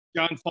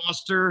 John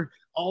Foster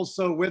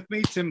also with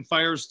me. Tim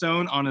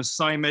Firestone on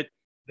assignment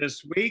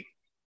this week.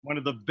 One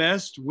of the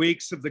best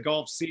weeks of the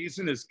golf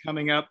season is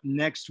coming up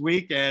next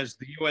week, as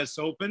the U.S.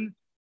 Open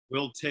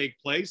will take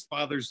place,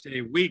 Father's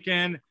Day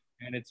weekend,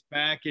 and it's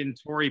back in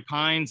Torrey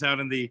Pines out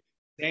in the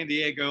San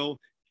Diego,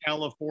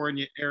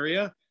 California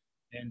area.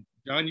 And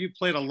John, you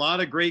played a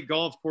lot of great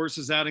golf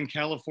courses out in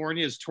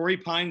California. Is Torrey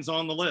Pines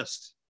on the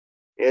list?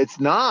 It's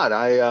not.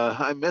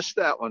 I missed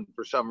that one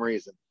for some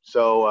reason.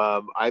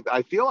 So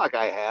I feel like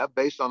I have,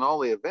 based on all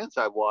the events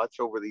I've watched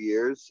over the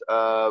years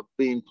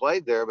being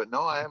played there. But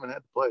no, I haven't had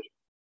the pleasure.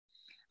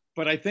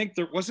 But I think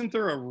wasn't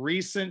there a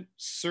recent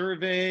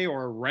survey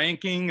or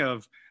ranking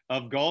of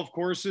golf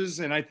courses,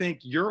 and I think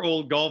your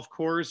old golf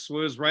course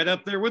was right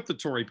up there with the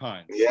Torrey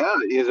Pines. Yeah,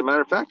 as a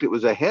matter of fact, it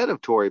was ahead of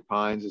Torrey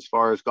Pines as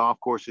far as golf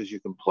courses you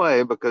can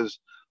play, because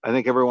I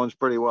think everyone's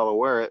pretty well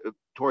aware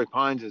Torrey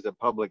Pines is a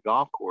public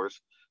golf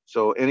course,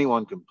 so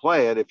anyone can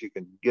play it if you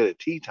can get a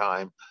tee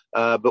time.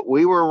 But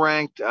we were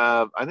ranked,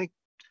 I think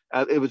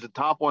it was the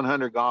top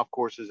 100 golf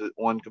courses that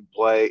one can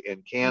play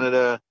in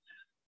Canada,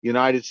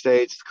 United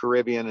States,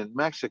 Caribbean, and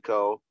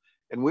Mexico.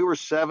 And we were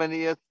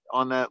 70th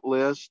on that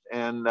list.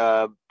 And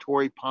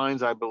Torrey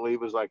Pines, I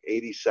believe, was like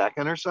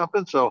 82nd or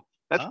something. So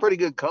that's pretty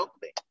good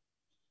company.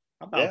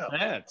 How about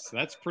that? So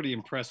that's pretty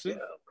impressive,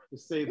 to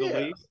say the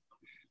least.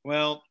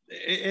 Well,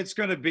 it's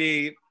going to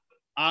be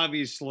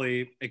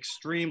obviously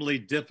extremely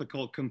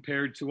difficult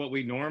compared to what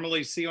we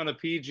normally see on a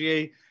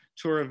PGA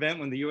Tour event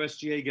when the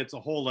USGA gets a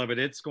hold of it.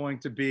 It's going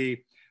to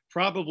be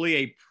probably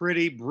a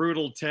pretty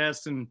brutal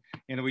test. And,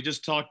 we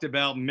just talked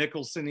about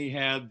Mickelson. He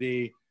had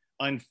the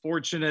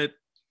unfortunate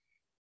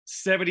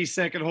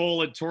 72nd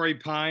hole at Torrey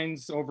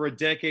Pines over a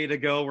decade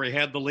ago, where he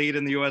had the lead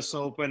in the US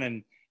Open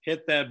and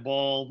hit that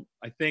ball,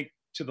 I think,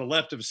 to the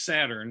left of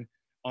Saturn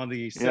on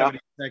the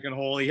 72nd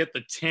hole. He hit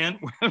the tent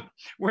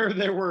where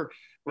there were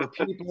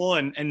people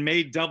and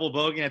made double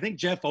bogey. I think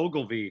Jeff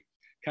Ogilvy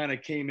kind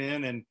of came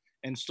in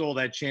and stole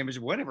that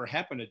championship. Whatever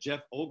happened to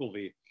Jeff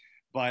Ogilvy,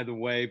 by the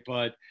way?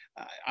 But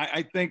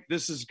I think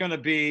this is going to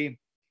be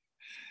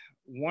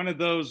one of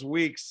those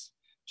weeks,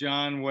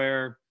 John,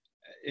 where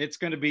it's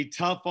going to be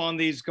tough on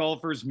these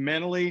golfers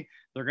mentally.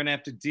 They're going to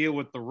have to deal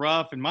with the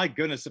rough. And my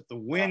goodness, if the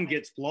wind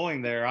gets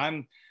blowing there,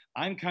 I'm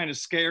I'm kind of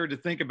scared to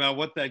think about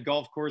what that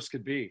golf course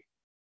could be.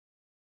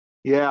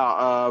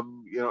 Yeah,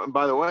 and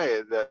by the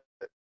way,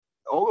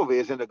 Ogilvy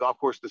is into golf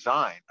course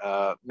design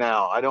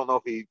now. I don't know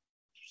if he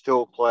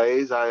still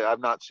plays. I've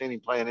not seen him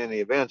play in any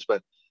events,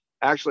 but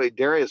actually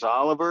Darius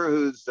Oliver,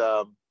 who's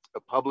a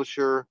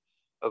publisher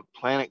of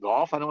Planet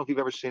Golf. I don't know if you've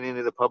ever seen any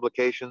of the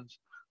publications.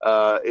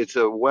 It's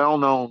a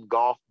well-known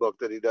golf book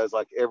that he does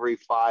like every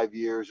 5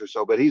 years or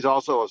so, but he's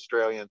also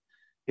Australian.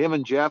 Him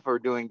and Jeff are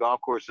doing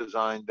golf course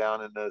design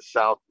down in the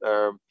south,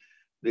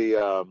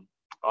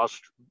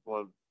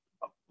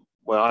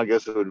 well, I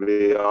guess it would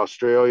be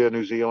Australia,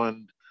 New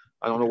Zealand.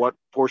 I don't know what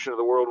portion of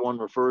the world one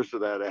refers to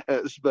that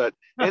as, but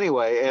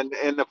anyway, and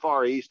the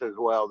Far East as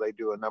well. They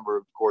do a number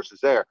of courses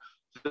there.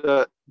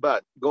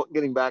 But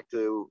getting back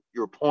to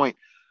your point,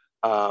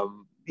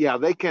 yeah,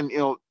 they can,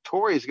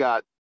 Torrey's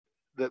got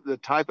the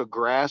type of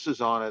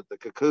grasses on it, the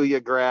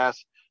Kikuyu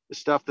grass, the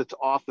stuff that's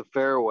off the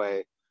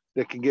fairway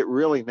that can get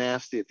really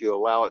nasty if you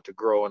allow it to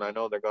grow. And I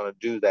know they're going to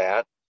do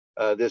that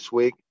this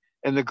week.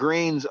 And the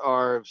greens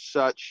are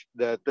such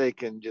that they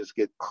can just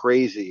get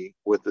crazy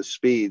with the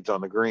speeds on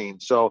the green.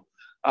 So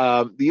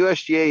the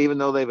USGA, even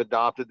though they've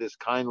adopted this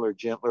kinder,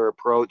 gentler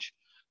approach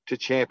to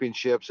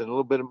championships and a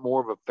little bit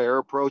more of a fair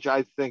approach,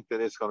 I think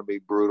that it's going to be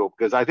brutal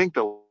because I think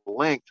the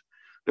length,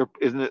 there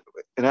isn't it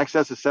in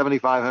excess of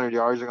 7,500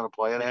 yards they're going to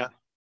play in at.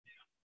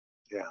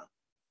 Yeah.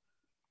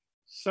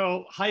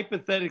 So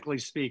hypothetically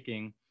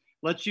speaking,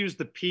 let's use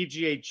the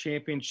PGA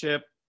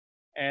Championship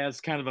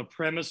as kind of a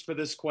premise for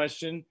this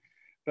question.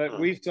 But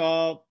we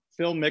saw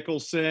Phil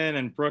Mickelson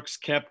and Brooks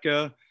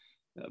Koepka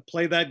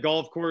play that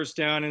golf course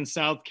down in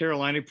South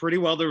Carolina pretty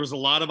well. There was a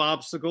lot of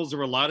obstacles. There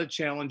were a lot of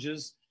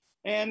challenges.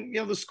 And,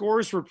 the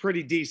scores were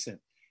pretty decent.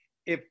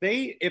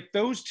 If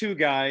those two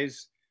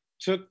guys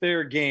took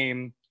their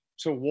game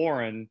to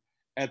Warren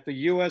at the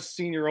U.S.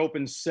 Senior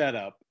Open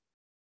setup,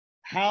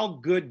 how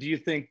good do you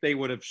think they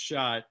would have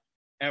shot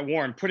at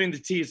Warren? Putting the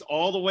tees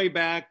all the way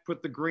back,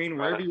 put the green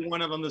wherever you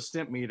want it on the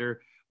Stimpmeter.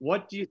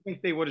 What do you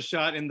think they would have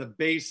shot in the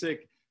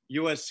basic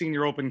U.S.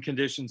 Senior Open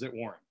conditions at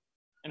Warren?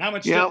 And how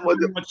much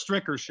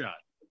Stricker shot?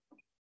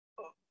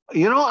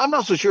 I'm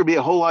not so sure it'd be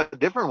a whole lot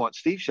different what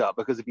Steve shot,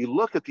 because if you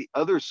look at the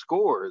other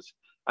scores,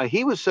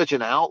 he was such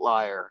an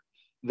outlier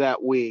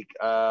that week.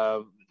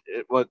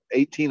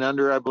 18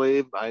 under, I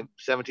believe.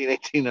 17,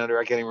 18 under.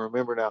 I can't even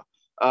remember now.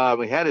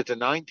 We had it to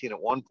 19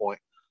 at one point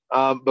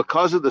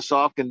because of the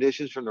soft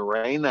conditions from the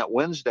rain that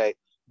Wednesday.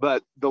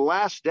 But the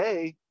last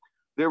day,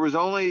 there were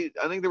only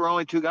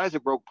two guys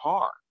that broke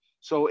par.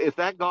 So if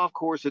that golf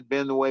course had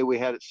been the way we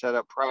had it set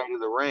up prior to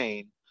the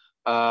rain,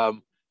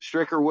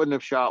 Stricker wouldn't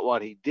have shot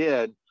what he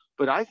did.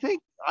 But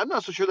I'm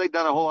not so sure they'd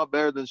done a whole lot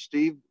better than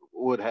Steve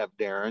would have,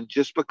 Darren,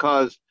 just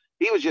because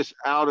he was just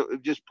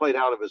played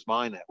out of his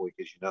mind that week,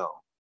 as you know.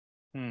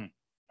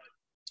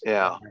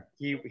 Yeah.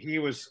 He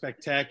was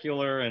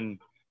spectacular, and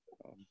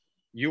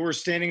you were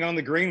standing on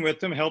the green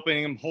with him,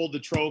 helping him hold the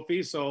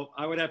trophy. So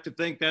I would have to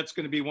think that's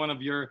going to be one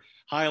of your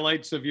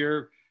highlights of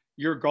your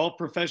golf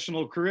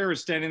professional career,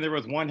 is standing there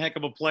with one heck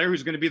of a player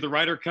who's going to be the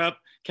Ryder Cup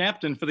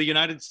captain for the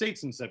United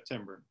States in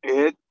September.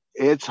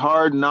 It's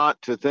hard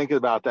not to think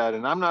about that.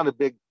 And I'm not a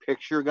big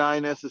picture guy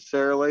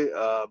necessarily,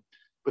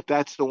 but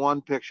that's the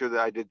one picture that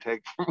I did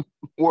take from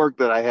work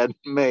that I hadn't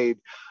made.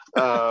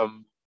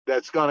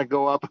 That's going to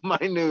go up in my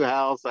new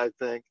house, I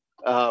think.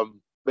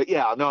 But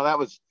yeah, no, that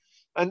was,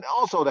 and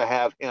also to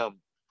have him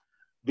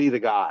be the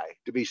guy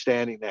to be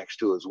standing next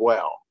to as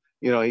well.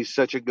 He's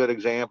such a good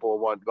example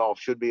of what golf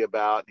should be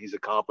about. He's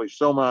accomplished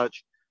so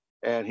much,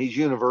 and he's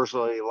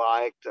universally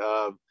liked.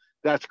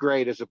 That's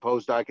great, as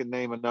opposed to I can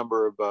name a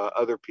number of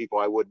other people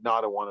I would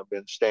not have wanted to have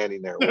been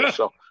standing there with.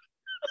 So,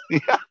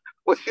 yeah.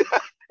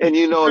 And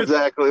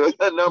exactly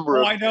a number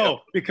of. I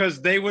know,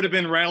 because they would have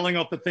been rattling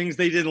off the things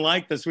they didn't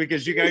like this week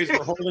as you guys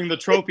were holding the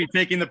trophy,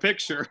 taking the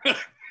picture.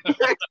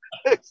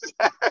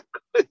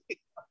 Exactly.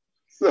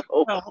 So,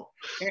 oh,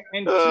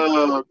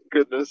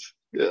 goodness.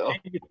 Yeah. And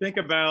you think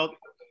about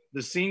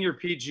the senior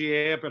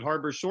PGA up at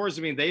Harbor Shores.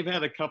 I mean, they've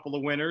had a couple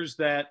of winners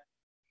that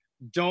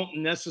don't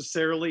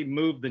necessarily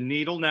move the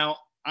needle. Now,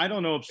 I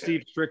don't know if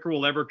Steve Stricker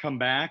will ever come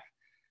back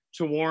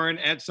to Warren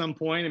at some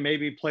point and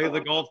maybe play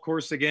the golf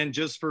course again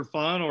just for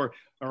fun, or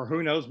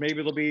who knows, maybe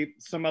there'll be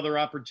some other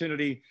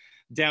opportunity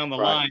down the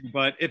line.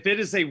 But if it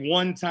is a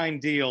one-time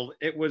deal,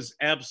 it was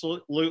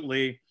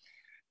absolutely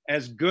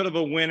as good of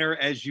a winner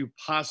as you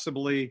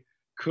possibly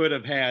could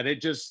have had.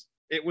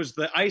 It was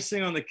the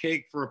icing on the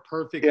cake for a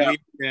perfect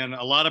week, and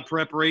a lot of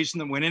preparation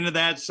that went into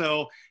that.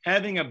 So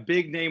having a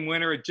big name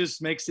winner, it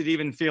just makes it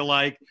even feel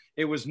like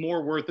it was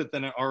more worth it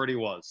than it already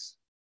was.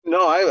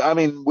 No, I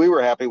mean, we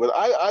were happy with it.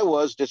 I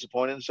was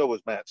disappointed, and so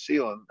was Matt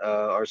Seelan,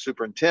 our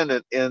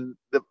superintendent, in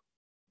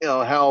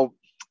how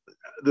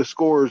the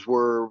scores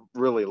were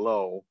really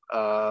low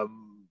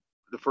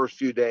the first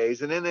few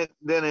days. And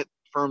then it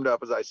firmed up,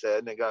 as I said,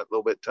 and it got a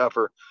little bit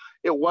tougher.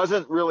 It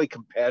wasn't really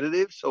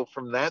competitive. So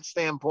from that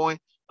standpoint,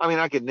 I mean,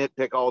 I could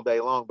nitpick all day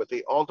long, but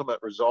the ultimate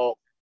result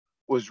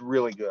was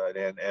really good.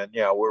 And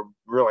yeah, we're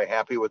really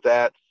happy with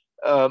that.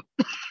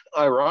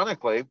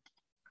 Ironically,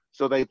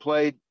 so they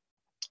played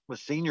the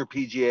senior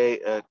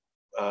PGA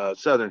at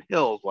Southern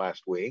Hills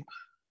last week,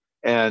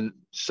 and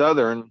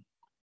Southern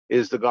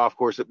is the golf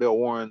course that Bill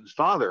Warren's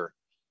father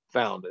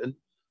founded.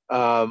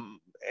 And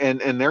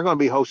they're going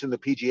to be hosting the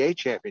PGA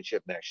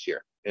Championship next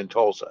year in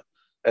Tulsa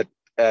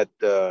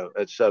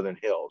at Southern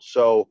Hills.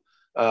 So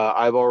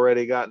I've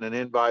already gotten an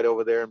invite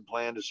over there and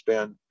plan to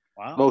spend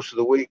most of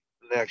the week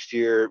next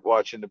year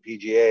watching the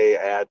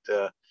PGA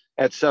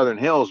at Southern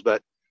Hills.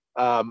 But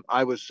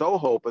I was so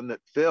hoping that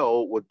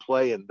Phil would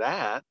play in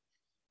that.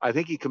 I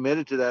think he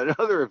committed to that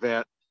other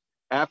event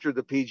after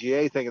the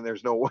PGA, thinking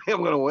there's no way I'm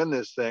going to win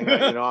this thing.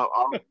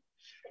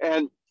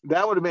 And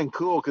that would have been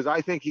cool because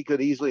I think he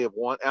could easily have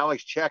won.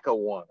 Alex Checa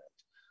won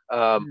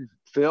it.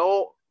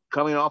 Phil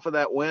coming off of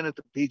that win at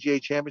the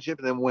PGA Championship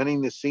and then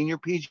winning the senior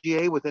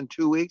PGA within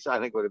 2 weeks, I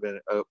think would have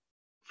been a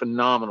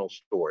phenomenal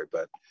story.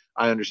 But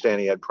I understand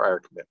he had prior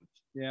commitments.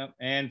 Yeah,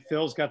 and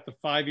Phil's got the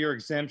 5-year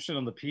exemption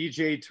on the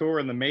PGA Tour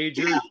and the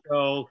majors,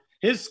 so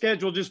his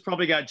schedule just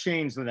probably got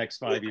changed the next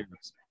 5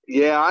 years.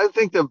 Yeah, I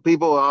think the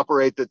people who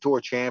operate the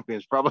Tour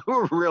Champions probably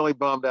were really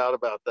bummed out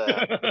about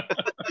that.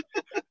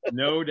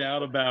 No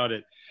doubt about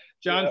it.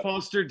 John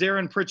Foster,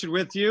 Darren Pritchett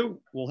with you.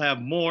 We'll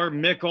have more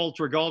Mick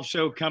Ultra Golf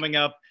Show coming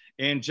up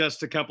in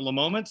just a couple of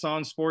moments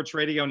on Sports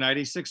Radio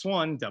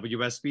 96.1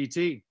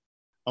 WSBT.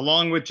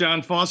 Along with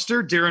John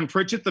Foster, Darren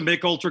Pritchett, the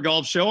Mick Ultra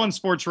Golf Show on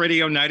Sports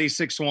Radio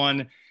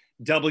 96.1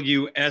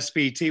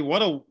 WSBT.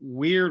 What a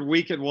weird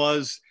week it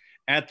was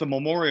at the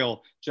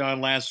Memorial,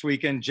 John, last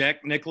weekend.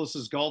 Jack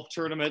Nicklaus's golf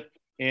tournament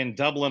in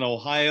Dublin,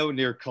 Ohio,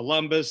 near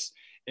Columbus.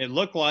 It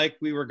looked like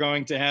we were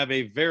going to have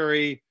a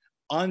very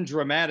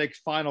undramatic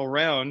final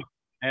round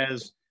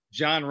as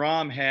Jon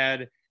Rahm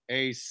had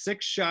a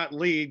 6-shot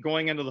lead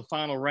going into the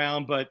final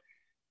round.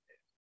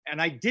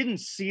 And I didn't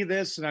see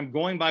this, and I'm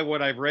going by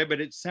what I've read,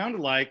 but it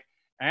sounded like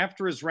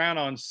after his round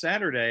on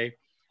Saturday,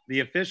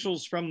 the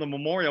officials from the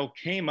Memorial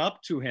came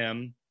up to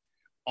him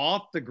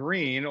off the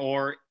green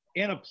or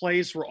in a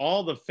place where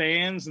all the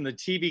fans and the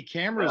TV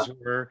cameras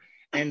were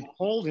and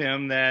told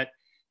him that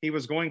he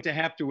was going to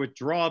have to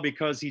withdraw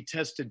because he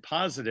tested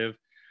positive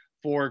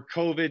for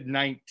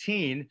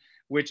COVID-19,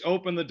 which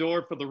opened the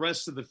door for the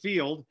rest of the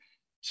field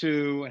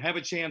to have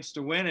a chance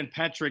to win. And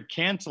Patrick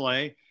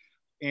Cantlay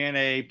in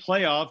a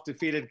playoff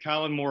defeated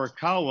Colin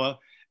Morikawa.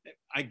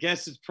 I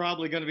guess it's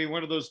probably going to be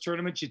one of those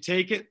tournaments. You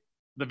take it,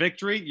 the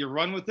victory, you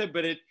run with it,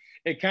 but it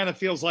kind of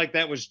feels like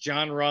that was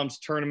Jon Rahm's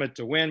tournament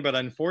to win. But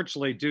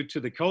unfortunately, due to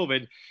the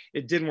COVID,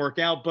 it didn't work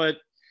out. But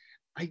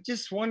I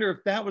just wonder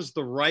if that was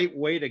the right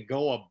way to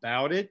go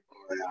about it.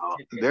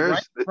 Right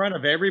in front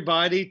of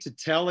everybody to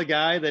tell a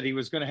guy that he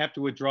was going to have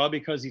to withdraw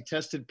because he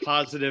tested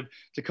positive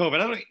to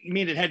COVID. I don't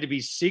mean it had to be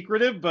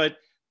secretive, but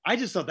I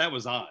just thought that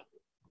was odd.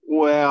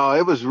 Well,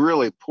 it was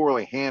really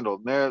poorly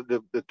handled.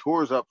 The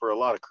tour's up for a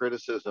lot of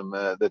criticism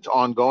that's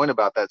ongoing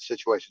about that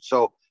situation.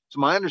 So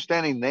my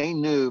understanding, they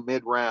knew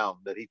mid-round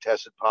that he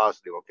tested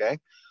positive, okay?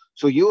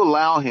 So you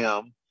allow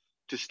him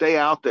to stay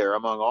out there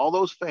among all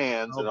those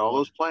fans and all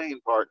those playing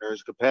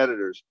partners,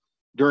 competitors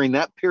during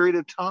that period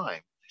of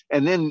time.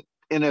 And then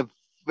in a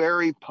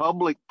very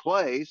public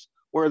place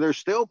where there's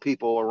still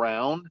people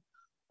around,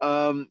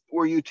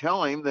 where you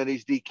tell him that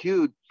he's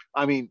DQ'd.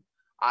 I mean,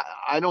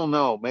 I don't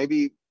know.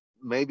 Maybe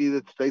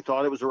that they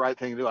thought it was the right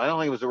thing to do. I don't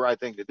think it was the right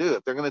thing to do.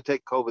 If they're going to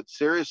take COVID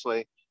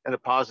seriously and a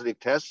positive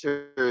test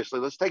seriously,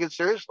 let's take it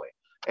seriously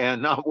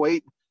and not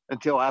wait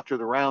until after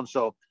the round.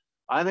 So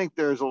I think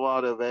there's a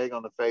lot of egg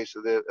on the face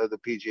of the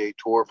PGA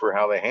Tour for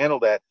how they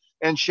handled that.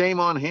 And shame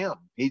on him.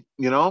 He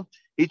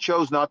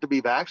chose not to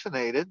be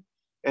vaccinated.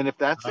 And if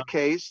that's the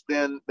case,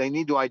 then they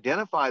need to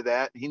identify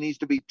that. He needs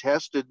to be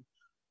tested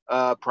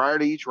prior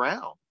to each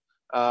round.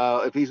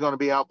 If he's going to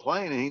be out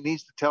playing, and he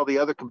needs to tell the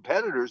other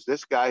competitors,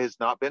 this guy has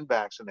not been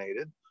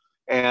vaccinated,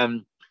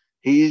 and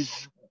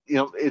he's,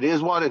 it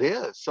is what it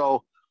is.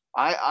 So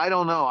I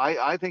don't know.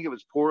 I think it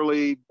was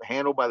poorly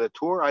handled by the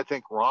tour. I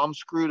think Rahm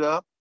screwed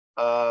up.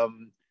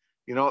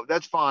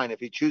 That's fine if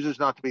he chooses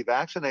not to be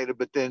vaccinated,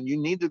 but then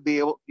you need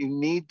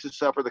to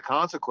suffer the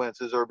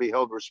consequences or be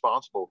held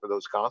responsible for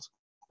those consequences.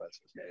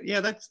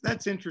 Yeah,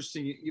 that's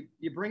interesting.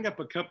 You bring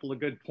up a couple of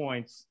good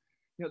points.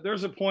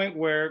 There's a point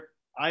where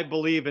I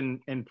believe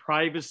in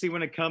privacy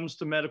when it comes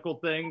to medical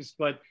things,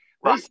 but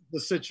this is the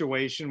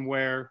situation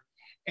where,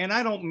 and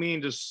I don't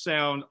mean to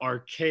sound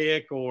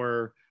archaic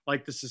or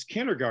like this is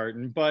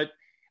kindergarten, but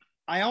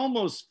I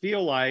almost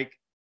feel like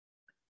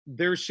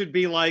there should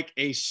be like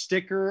a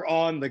sticker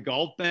on the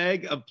golf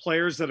bag of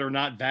players that are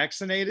not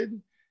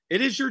vaccinated.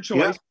 It is your choice.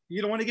 Yeah.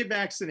 You don't want to get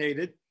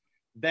vaccinated.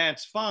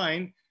 That's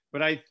fine.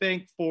 But I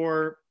think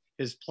for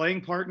his playing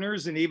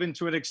partners and even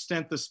to an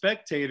extent the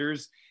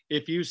spectators,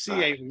 if you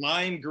see a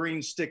lime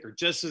green sticker,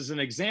 just as an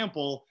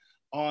example,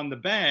 on the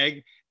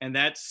bag, and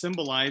that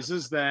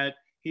symbolizes that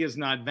he is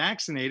not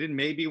vaccinated,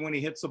 maybe when he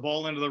hits the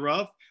ball into the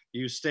rough,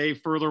 you stay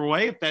further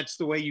away. If that's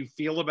the way you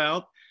feel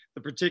about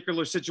the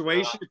particular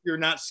situation, if you're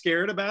not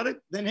scared about it,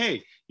 then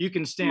hey, you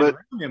can stand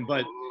around him.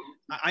 But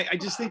I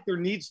just think there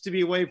needs to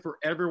be a way for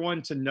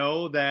everyone to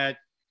know that,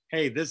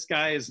 hey, this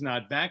guy is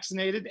not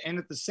vaccinated. And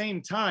at the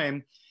same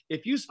time,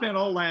 if you spent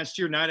all last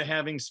year not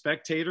having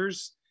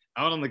spectators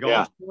out on the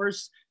golf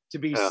course to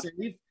be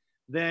safe,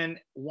 then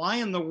why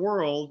in the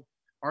world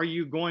are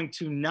you going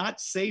to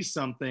not say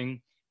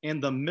something in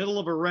the middle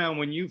of a round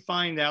when you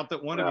find out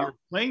that one of your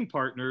playing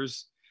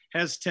partners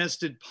has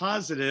tested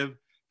positive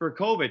for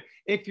COVID?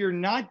 If you're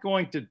not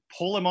going to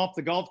pull him off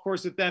the golf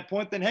course at that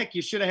point, then heck,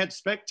 you should have had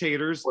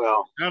spectators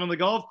out on the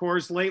golf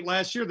course late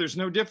last year. There's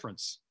no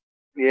difference.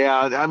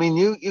 Yeah, I mean,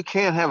 you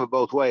can't have it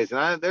both ways.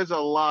 And there's a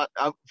lot,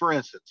 for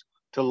instance,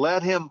 to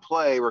let him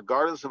play,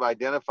 regardless of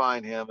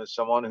identifying him as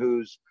someone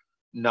who's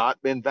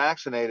not been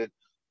vaccinated,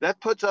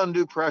 that puts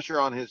undue pressure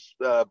on his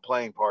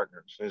playing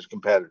partners, his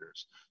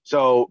competitors.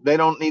 So they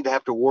don't need to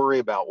have to worry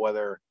about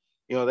whether,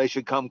 they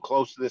should come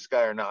close to this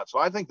guy or not. So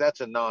I think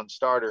that's a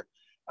non-starter.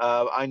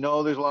 I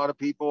know there's a lot of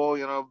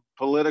people,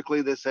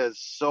 politically, this has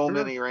so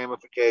many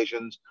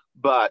ramifications,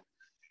 but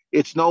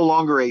it's no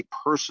longer a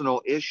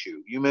personal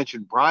issue. You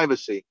mentioned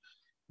privacy.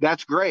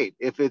 That's great.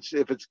 If it's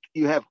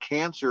you have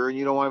cancer and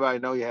you don't want anybody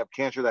to know you have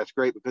cancer, that's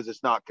great because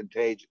it's not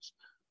contagious.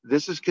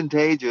 This is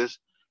contagious.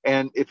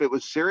 And if it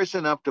was serious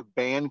enough to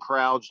ban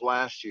crowds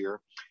last year,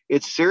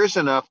 it's serious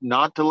enough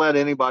not to let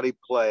anybody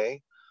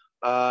play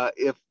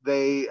if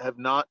they have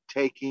not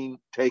taken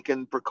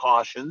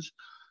precautions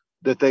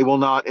that they will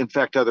not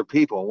infect other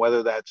people,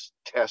 whether that's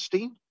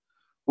testing,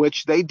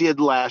 which they did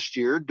last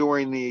year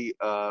during the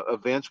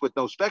events with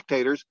no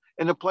spectators,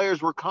 and the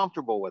players were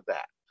comfortable with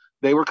that.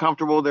 They were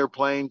comfortable. Their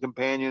playing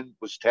companion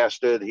was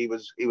tested. He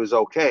was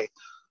okay.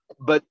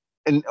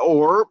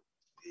 Or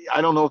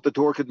I don't know if the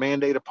tour could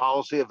mandate a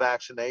policy of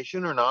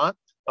vaccination or not.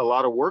 A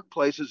lot of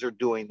workplaces are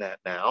doing that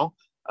now.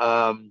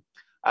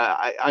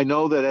 I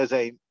know that as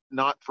a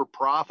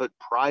not-for-profit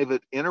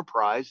private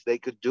enterprise, they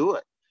could do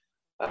it.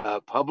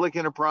 Public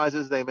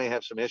enterprises, they may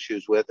have some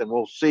issues with, and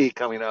we'll see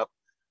coming up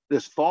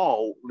this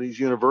fall, these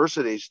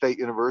universities, state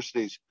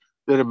universities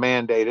that have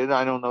mandated,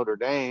 I know Notre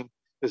Dame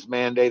has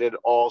mandated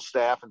all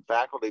staff and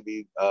faculty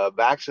be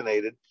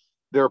vaccinated.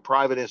 They're a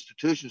private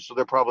institution, so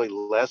they're probably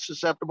less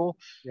susceptible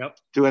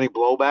to any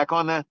blowback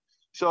on that.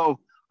 So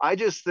I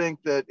just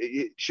think that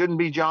it shouldn't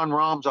be Jon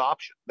Rahm's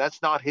option.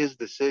 That's not his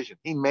decision.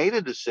 He made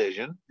a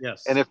decision.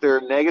 Yes. And if there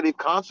are negative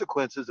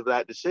consequences of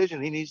that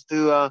decision, he needs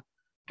to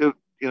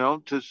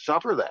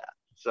suffer that.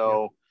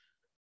 So,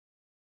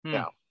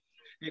 yeah.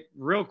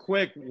 Real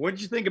quick, what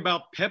did you think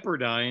about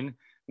Pepperdine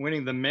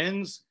winning the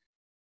men's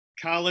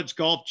college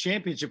golf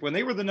championship when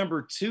they were the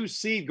number 2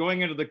 seed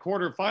going into the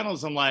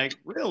quarterfinals? I'm like,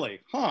 really?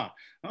 Huh?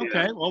 Okay.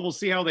 Yeah. Well, we'll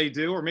see how they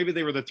do. Or maybe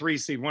they were the 3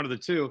 seed, one of the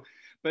two.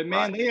 But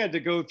man, they had to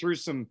go through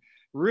some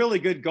really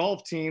good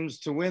golf teams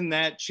to win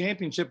that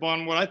championship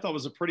on what I thought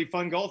was a pretty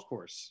fun golf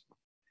course.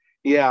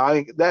 Yeah, I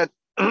think that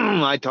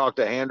I talked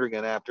to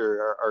Handrigan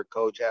after our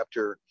coach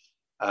after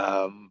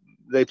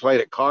they played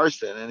at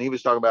Carson, and he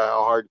was talking about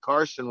how hard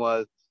Carson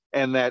was,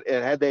 and that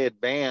had they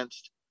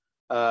advanced,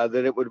 that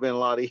it would have been a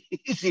lot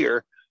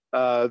easier.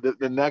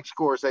 The next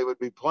course they would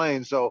be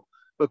playing. So,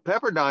 but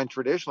Pepperdine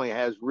traditionally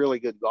has really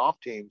good golf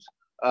teams.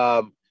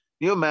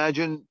 You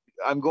imagine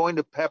I'm going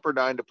to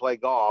Pepperdine to play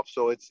golf,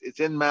 so it's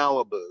in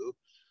Malibu.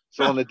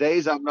 So on the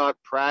days I'm not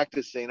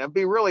practicing, it'd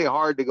be really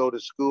hard to go to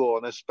school,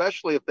 and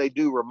especially if they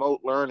do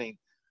remote learning,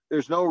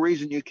 there's no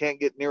reason you can't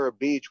get near a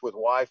beach with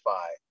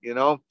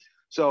Wi-Fi.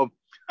 So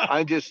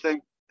I just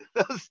think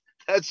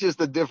that's just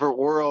a different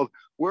world.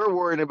 We're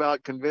worried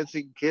about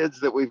convincing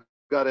kids that we've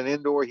got an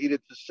indoor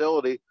heated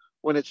facility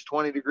when it's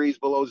 20 degrees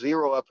below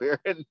zero up here.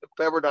 And the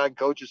Pepperdine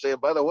coach is saying,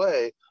 by the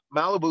way,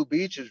 Malibu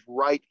Beach is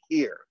right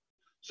here.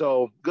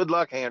 So good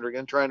luck,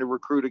 Handrigan, trying to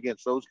recruit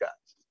against those guys.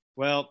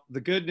 Well, the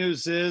good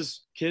news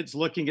is kids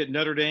looking at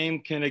Notre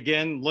Dame can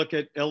again look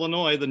at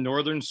Illinois, the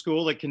northern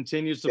school that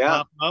continues to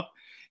pop up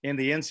in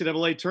the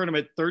NCAA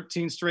tournament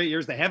 13 straight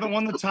years. They haven't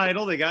won the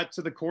title. They got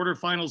to the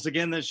quarterfinals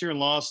again this year and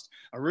lost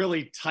a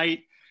really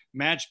tight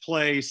match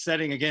play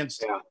setting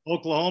against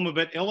Oklahoma.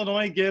 But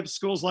Illinois gives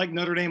schools like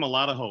Notre Dame a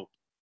lot of hope.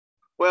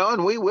 Well,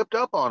 and we whipped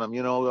up on them,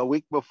 a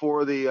week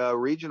before the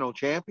regional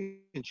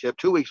championship,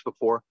 2 weeks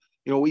before,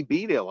 we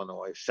beat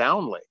Illinois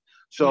soundly.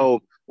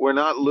 So we're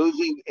not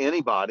losing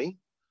anybody.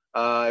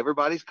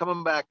 Everybody's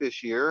coming back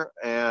this year.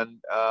 And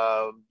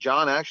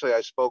John, actually,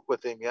 I spoke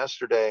with him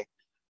yesterday,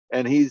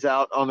 and he's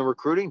out on the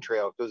recruiting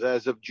trail because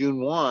as of June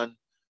 1,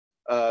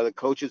 the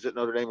coaches at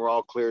Notre Dame were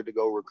all cleared to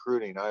go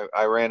recruiting.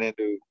 I ran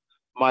into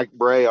Mike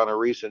Bray on a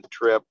recent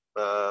trip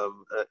at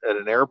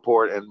an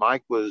airport, and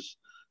Mike was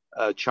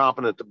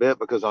chomping at the bit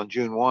because on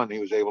June 1, he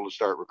was able to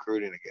start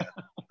recruiting again.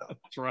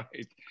 That's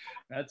right.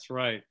 That's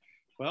right.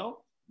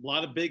 Well, a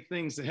lot of big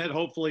things ahead,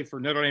 hopefully, for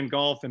Notre Dame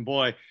golf. And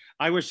boy,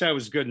 I wish I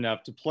was good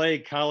enough to play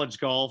college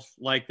golf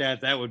like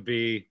that. That would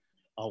be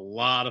a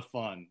lot of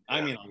fun. Yeah.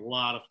 I mean, a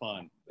lot of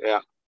fun. Yeah.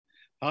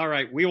 All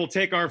right. We will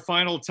take our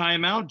final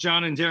timeout.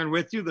 John and Darren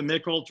with you, the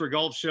Mick Ultra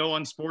Golf Show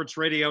on Sports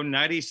Radio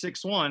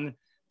 96.1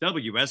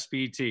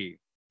 WSBT.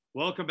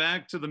 Welcome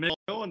back to the Mick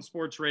Show on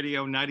Sports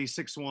Radio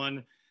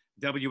 96.1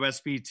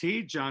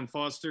 WSBT. John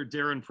Foster,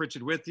 Darren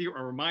Pritchett with you.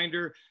 A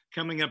reminder,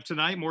 coming up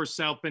tonight, more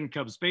South Bend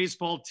Cubs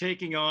baseball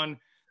taking on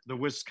the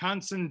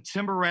Wisconsin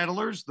Timber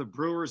Rattlers, the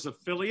Brewers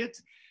affiliate.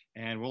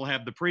 And we'll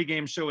have the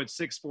pregame show at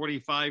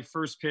 6:45.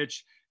 First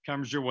pitch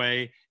comes your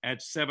way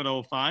at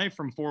 7:05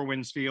 from Four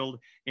Winds Field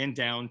in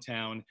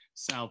downtown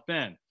South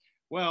Bend.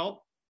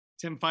 Well,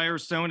 Tim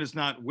Firestone is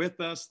not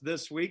with us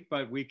this week,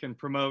 but we can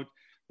promote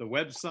the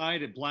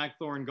website at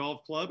Blackthorn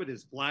Golf Club. It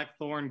is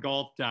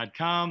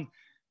blackthorngolf.com.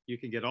 You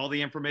can get all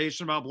the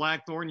information about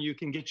Blackthorn. You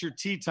can get your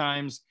tee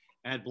times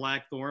at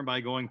Blackthorn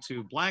by going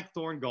to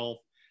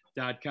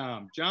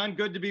blackthorngolf.com. John,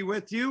 good to be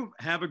with you.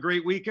 Have a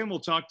great weekend. We'll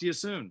talk to you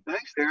soon.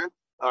 Thanks, Darren.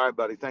 All right,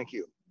 buddy. Thank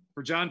you.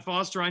 For John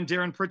Foster, I'm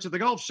Darren Pritchett, The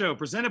Golf Show,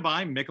 presented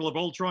by Michelob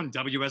Ultra on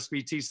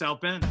WSBT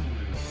South Bend.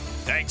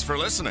 Thanks for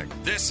listening.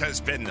 This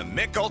has been the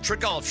Mick Ultra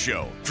Golf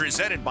Show,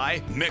 presented by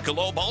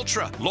Michelob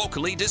Ultra,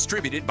 locally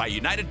distributed by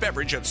United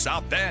Beverage of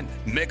South Bend.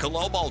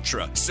 Michelob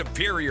Ultra,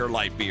 superior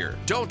light beer.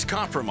 Don't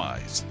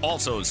compromise.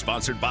 Also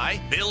sponsored by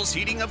Bill's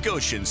Heating of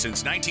Goshen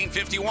since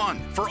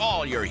 1951 for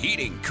all your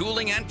heating,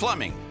 cooling, and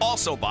plumbing.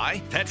 Also by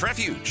Pet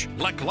Refuge,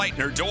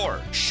 Leckleitner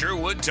Door,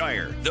 Sherwood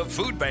Tire, the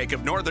Food Bank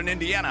of Northern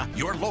Indiana,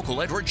 your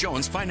local Edward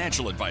Jones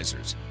financial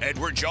advisors.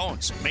 Edward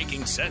Jones,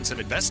 making sense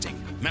of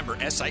investing. Member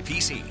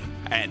SIPC.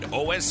 And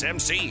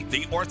OSMC,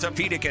 the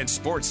Orthopedic and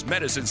Sports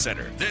Medicine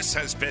Center. This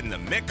has been the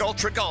Mick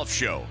Ultra Golf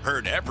Show,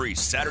 heard every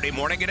Saturday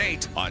morning at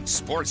 8 on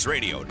Sports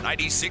Radio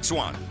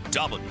 96.1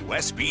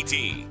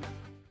 WSBT.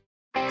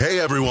 Hey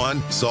everyone,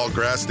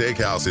 Saltgrass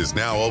Steakhouse is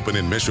now open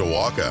in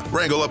Mishawaka.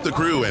 Wrangle up the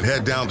crew and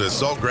head down to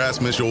Saltgrass,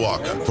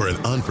 Mishawaka for an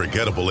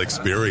unforgettable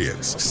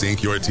experience.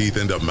 Sink your teeth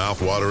into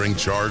mouth-watering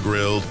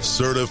char-grilled,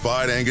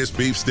 certified Angus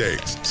beef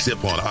steaks.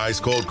 Sip on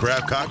ice-cold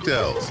craft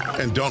cocktails.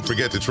 And don't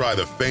forget to try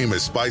the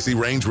famous spicy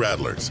range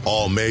rattlers,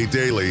 all made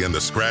daily in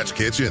the Scratch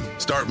Kitchen.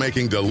 Start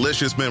making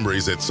delicious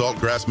memories at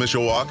Saltgrass,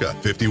 Mishawaka,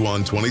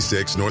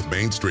 5126 North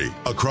Main Street,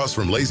 across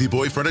from Lazy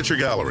Boy Furniture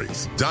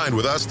Galleries. Dine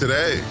with us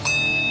today.